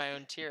 I made my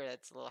own tier.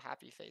 That's a little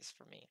happy face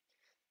for me.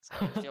 So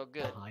I feel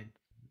good. Behind.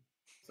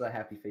 It's a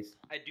happy face.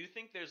 I do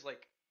think there is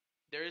like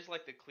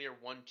the clear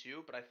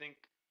 1-2, but I think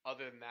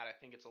other than that, I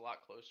think it's a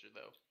lot closer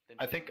though. Than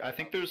I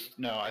think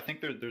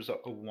there's a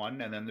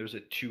 1 and then there's a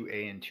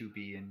 2A and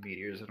 2B in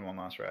Meteors and One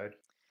Last Ride.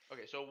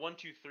 Okay, so 1,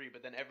 2, 3,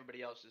 but then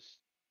everybody else is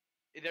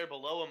they're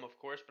below them, of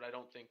course, but I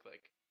don't think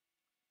like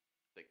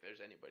there's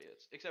anybody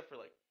that's except for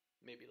like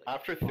maybe like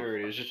After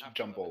third, it's after just that.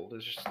 jumbled.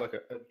 It's just like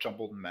a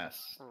jumbled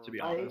mess, to be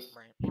I- honest.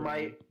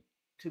 Right.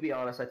 To be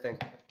honest, I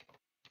think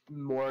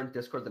more in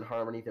Discord than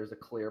Harmony, there's a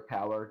clear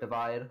power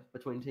divide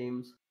between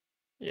teams.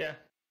 Yeah.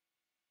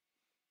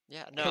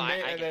 Yeah. No, Commit I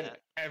and get then that.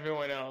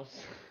 everyone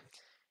else.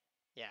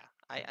 Yeah,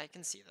 I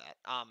can see that.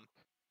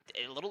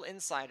 A little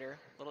insider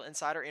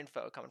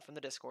info coming from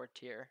the Discord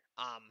tier.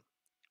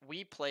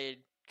 We played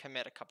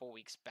Commit a couple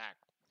weeks back.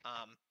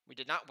 We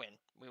did not win.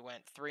 We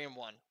went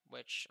 3-1,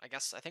 which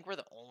I think we're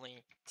the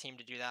only team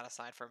to do that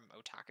aside from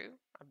Otaku.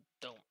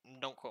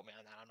 Don't quote me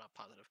on that. I'm not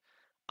positive.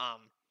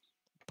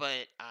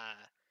 But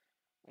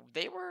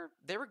they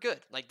were good.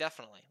 Like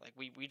definitely. Like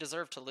we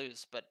deserved to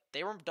lose, but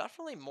they were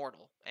definitely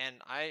mortal. And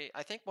I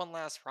think One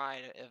Last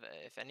Ride,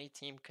 if any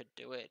team could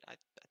do it, I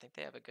think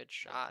they have a good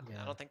shot. I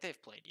Yeah. don't think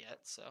they've played yet,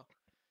 so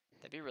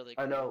that'd be really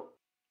cool. I know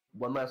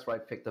One Last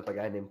Ride picked up a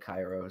guy named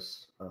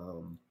Kairos,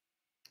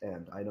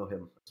 and I know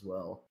him as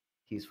well.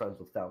 He's friends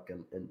with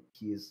Falcon, and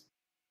he's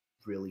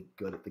really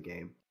good at the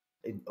game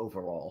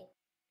overall.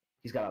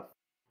 He's got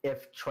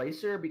if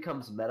Tracer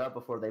becomes meta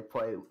before they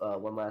play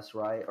One Last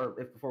Ride, or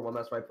if before One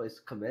Last Ride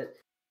plays Commit,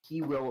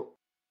 he will,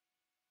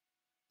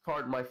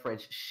 pardon my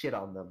French, shit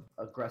on them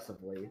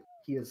aggressively.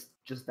 He is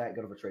just that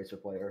good of a Tracer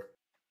player.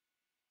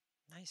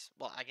 Nice.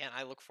 Well, again,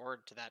 I look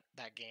forward to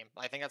that game.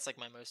 I think that's like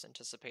my most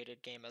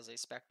anticipated game as a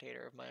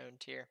spectator of my own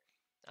tier.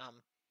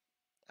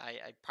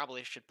 I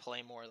probably should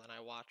play more than I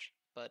watch,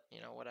 but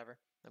whatever,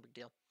 no big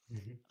deal.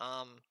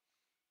 Mhm.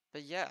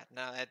 But yeah,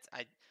 no,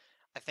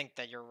 I think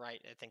that you're right.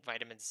 I think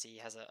Vitamin C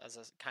has a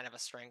kind of a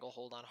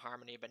stranglehold on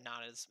Harmony, but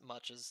not as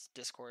much as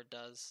Discord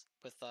does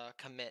with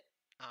Commit.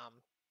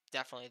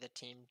 Definitely the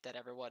team that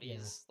everybody Yeah.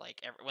 is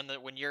like.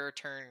 When your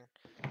turn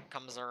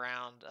comes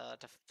around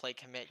to play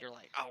Commit, you're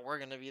like, oh, we're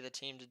gonna be the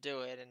team to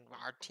do it, and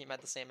our team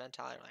had the same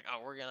mentality. Like,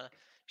 oh, we're gonna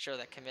show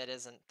that commit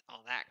isn't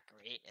all that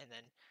great, and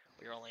then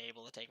we were only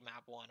able to take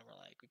map 1, and we're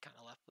like, we kind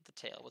of left with the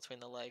tail between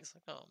the legs.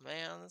 Like, oh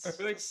man, I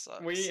feel like this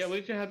sucks. we at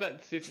least had that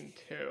in season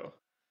 2,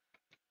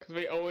 because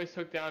we always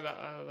took down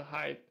the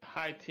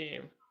high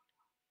team.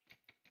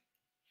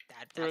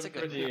 That's a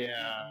good versus map.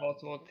 Yeah.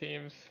 multiple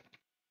teams.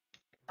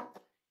 So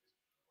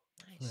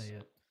Nice. yeah,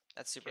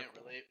 That's super Can't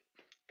cool. relate.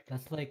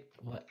 that's like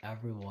what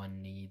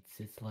everyone needs.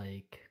 It's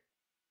like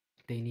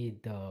they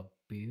need the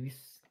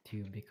boost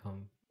to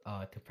become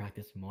to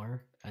practice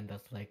more, and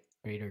that's like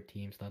greater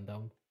teams than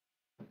them.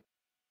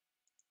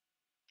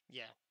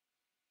 Yeah.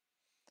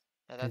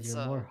 And Because that's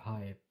you're more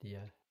hyped,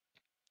 yeah.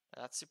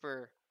 that's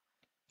super.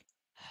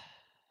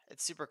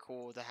 It's super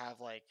cool to have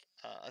like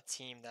a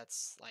team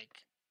that's like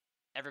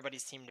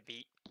everybody's team to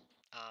beat.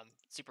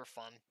 Super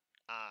fun.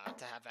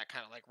 To have that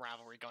kind of like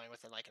rivalry going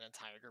within like an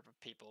entire group of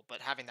people, but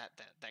having that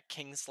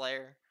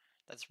Kingslayer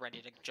that's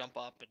ready to jump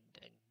up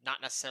and not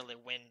necessarily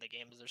win the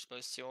games they're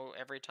supposed to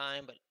every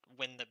time, but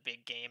win the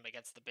big game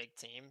against the big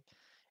team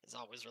is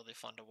always really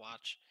fun to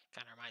watch.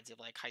 Kind of reminds you of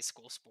like high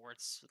school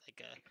sports,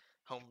 like a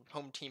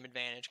home team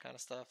advantage kind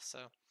of stuff.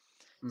 So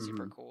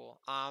super Mhm.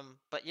 cool.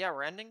 But yeah,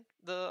 we're ending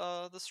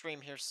the stream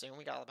here soon.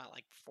 We got about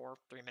like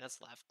 3 minutes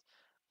left.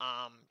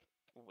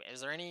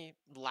 Is there any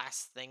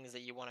last things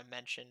that you want to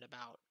mention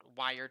about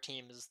why your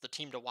team is the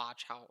team to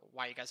watch?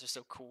 Why you guys are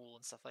so cool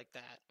and stuff like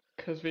that?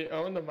 Because we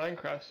own the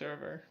Minecraft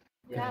server.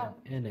 Yeah.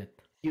 I'm in it.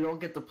 You don't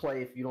get to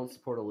play if you don't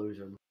support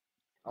Illusion.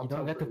 I'll You don't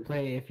tell get to Bruce.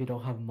 play if you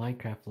don't have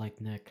Minecraft like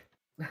Nick.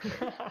 I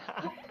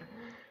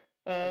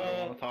don't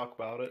want to talk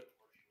about it.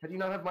 How do you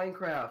not have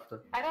Minecraft?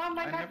 I don't have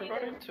my I never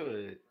got into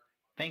it.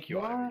 Thank you,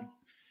 What? Ivy.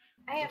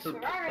 I have So,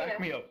 Back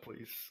me Terraria. up,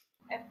 please.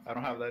 I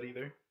don't have that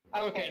either.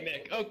 Okay,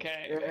 Nick.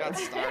 Okay. I got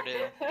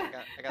Stardew. I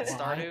got Well, I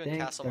Stardew and think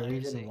Castle the Miner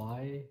reason Sea.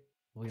 why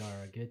we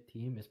are a good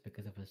team is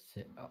because of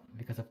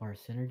our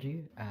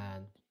synergy,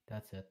 and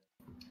that's it.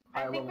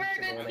 I think High-level we're a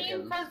good team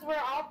shenanigans. because we're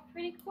all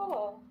pretty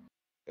cool.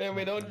 And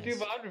we don't do Nice.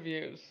 VOD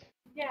reviews.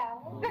 Yeah. I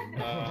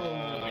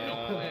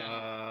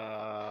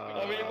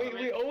mean,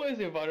 we always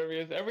do VOD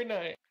reviews every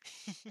night.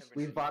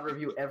 We VOD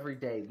review every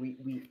day. We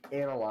We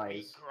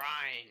analyze,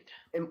 grind.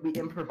 and we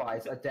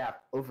improvise,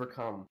 adapt,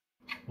 overcome.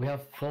 We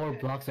have 4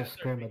 blocks of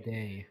scrim a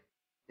day.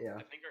 Yeah.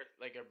 I think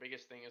our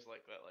biggest thing is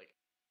like that, like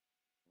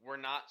we're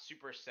not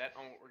super set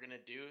on what we're gonna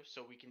do,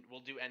 so we'll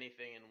do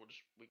anything and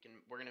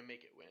we're gonna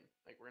make it win.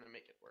 Like we're gonna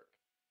make it work.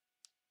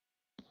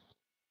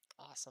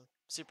 Awesome.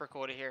 Super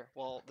cool to hear.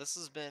 Well, this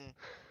has been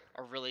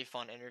a really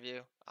fun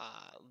interview.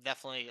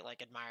 Definitely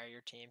like admire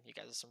your team. You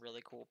guys are some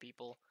really cool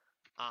people.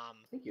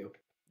 Thank you.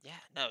 Yeah,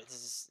 no, this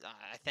is.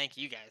 I thank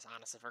you guys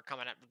honestly for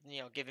coming up.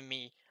 Giving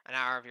me an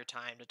hour of your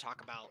time to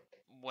talk about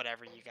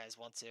whatever you guys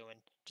want to, and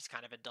just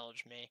kind of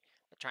indulge me,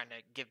 trying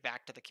to give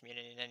back to the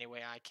community in any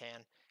way I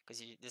can,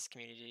 because this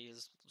community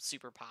is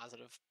super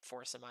positive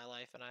force in my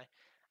life, and I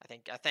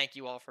thank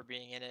you all for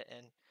being in it,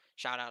 and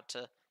shout out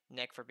to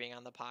Nick for being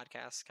on the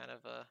podcast, kind of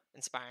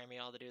inspiring me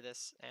all to do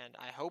this, and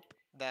I hope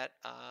that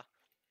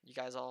you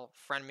guys all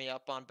friend me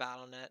up on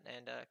BattleNet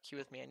and queue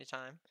with me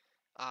anytime.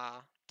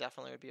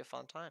 Definitely would be a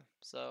fun time.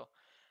 So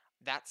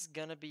that's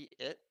gonna be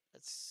it.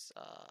 It's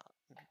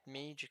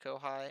me,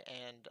 Jakohai,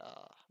 and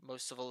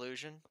most of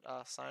Illusion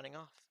signing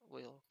off.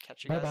 We'll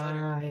catch you Bye guys later.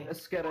 bye.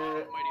 Let's get it.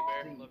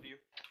 Mighty Bear, love you.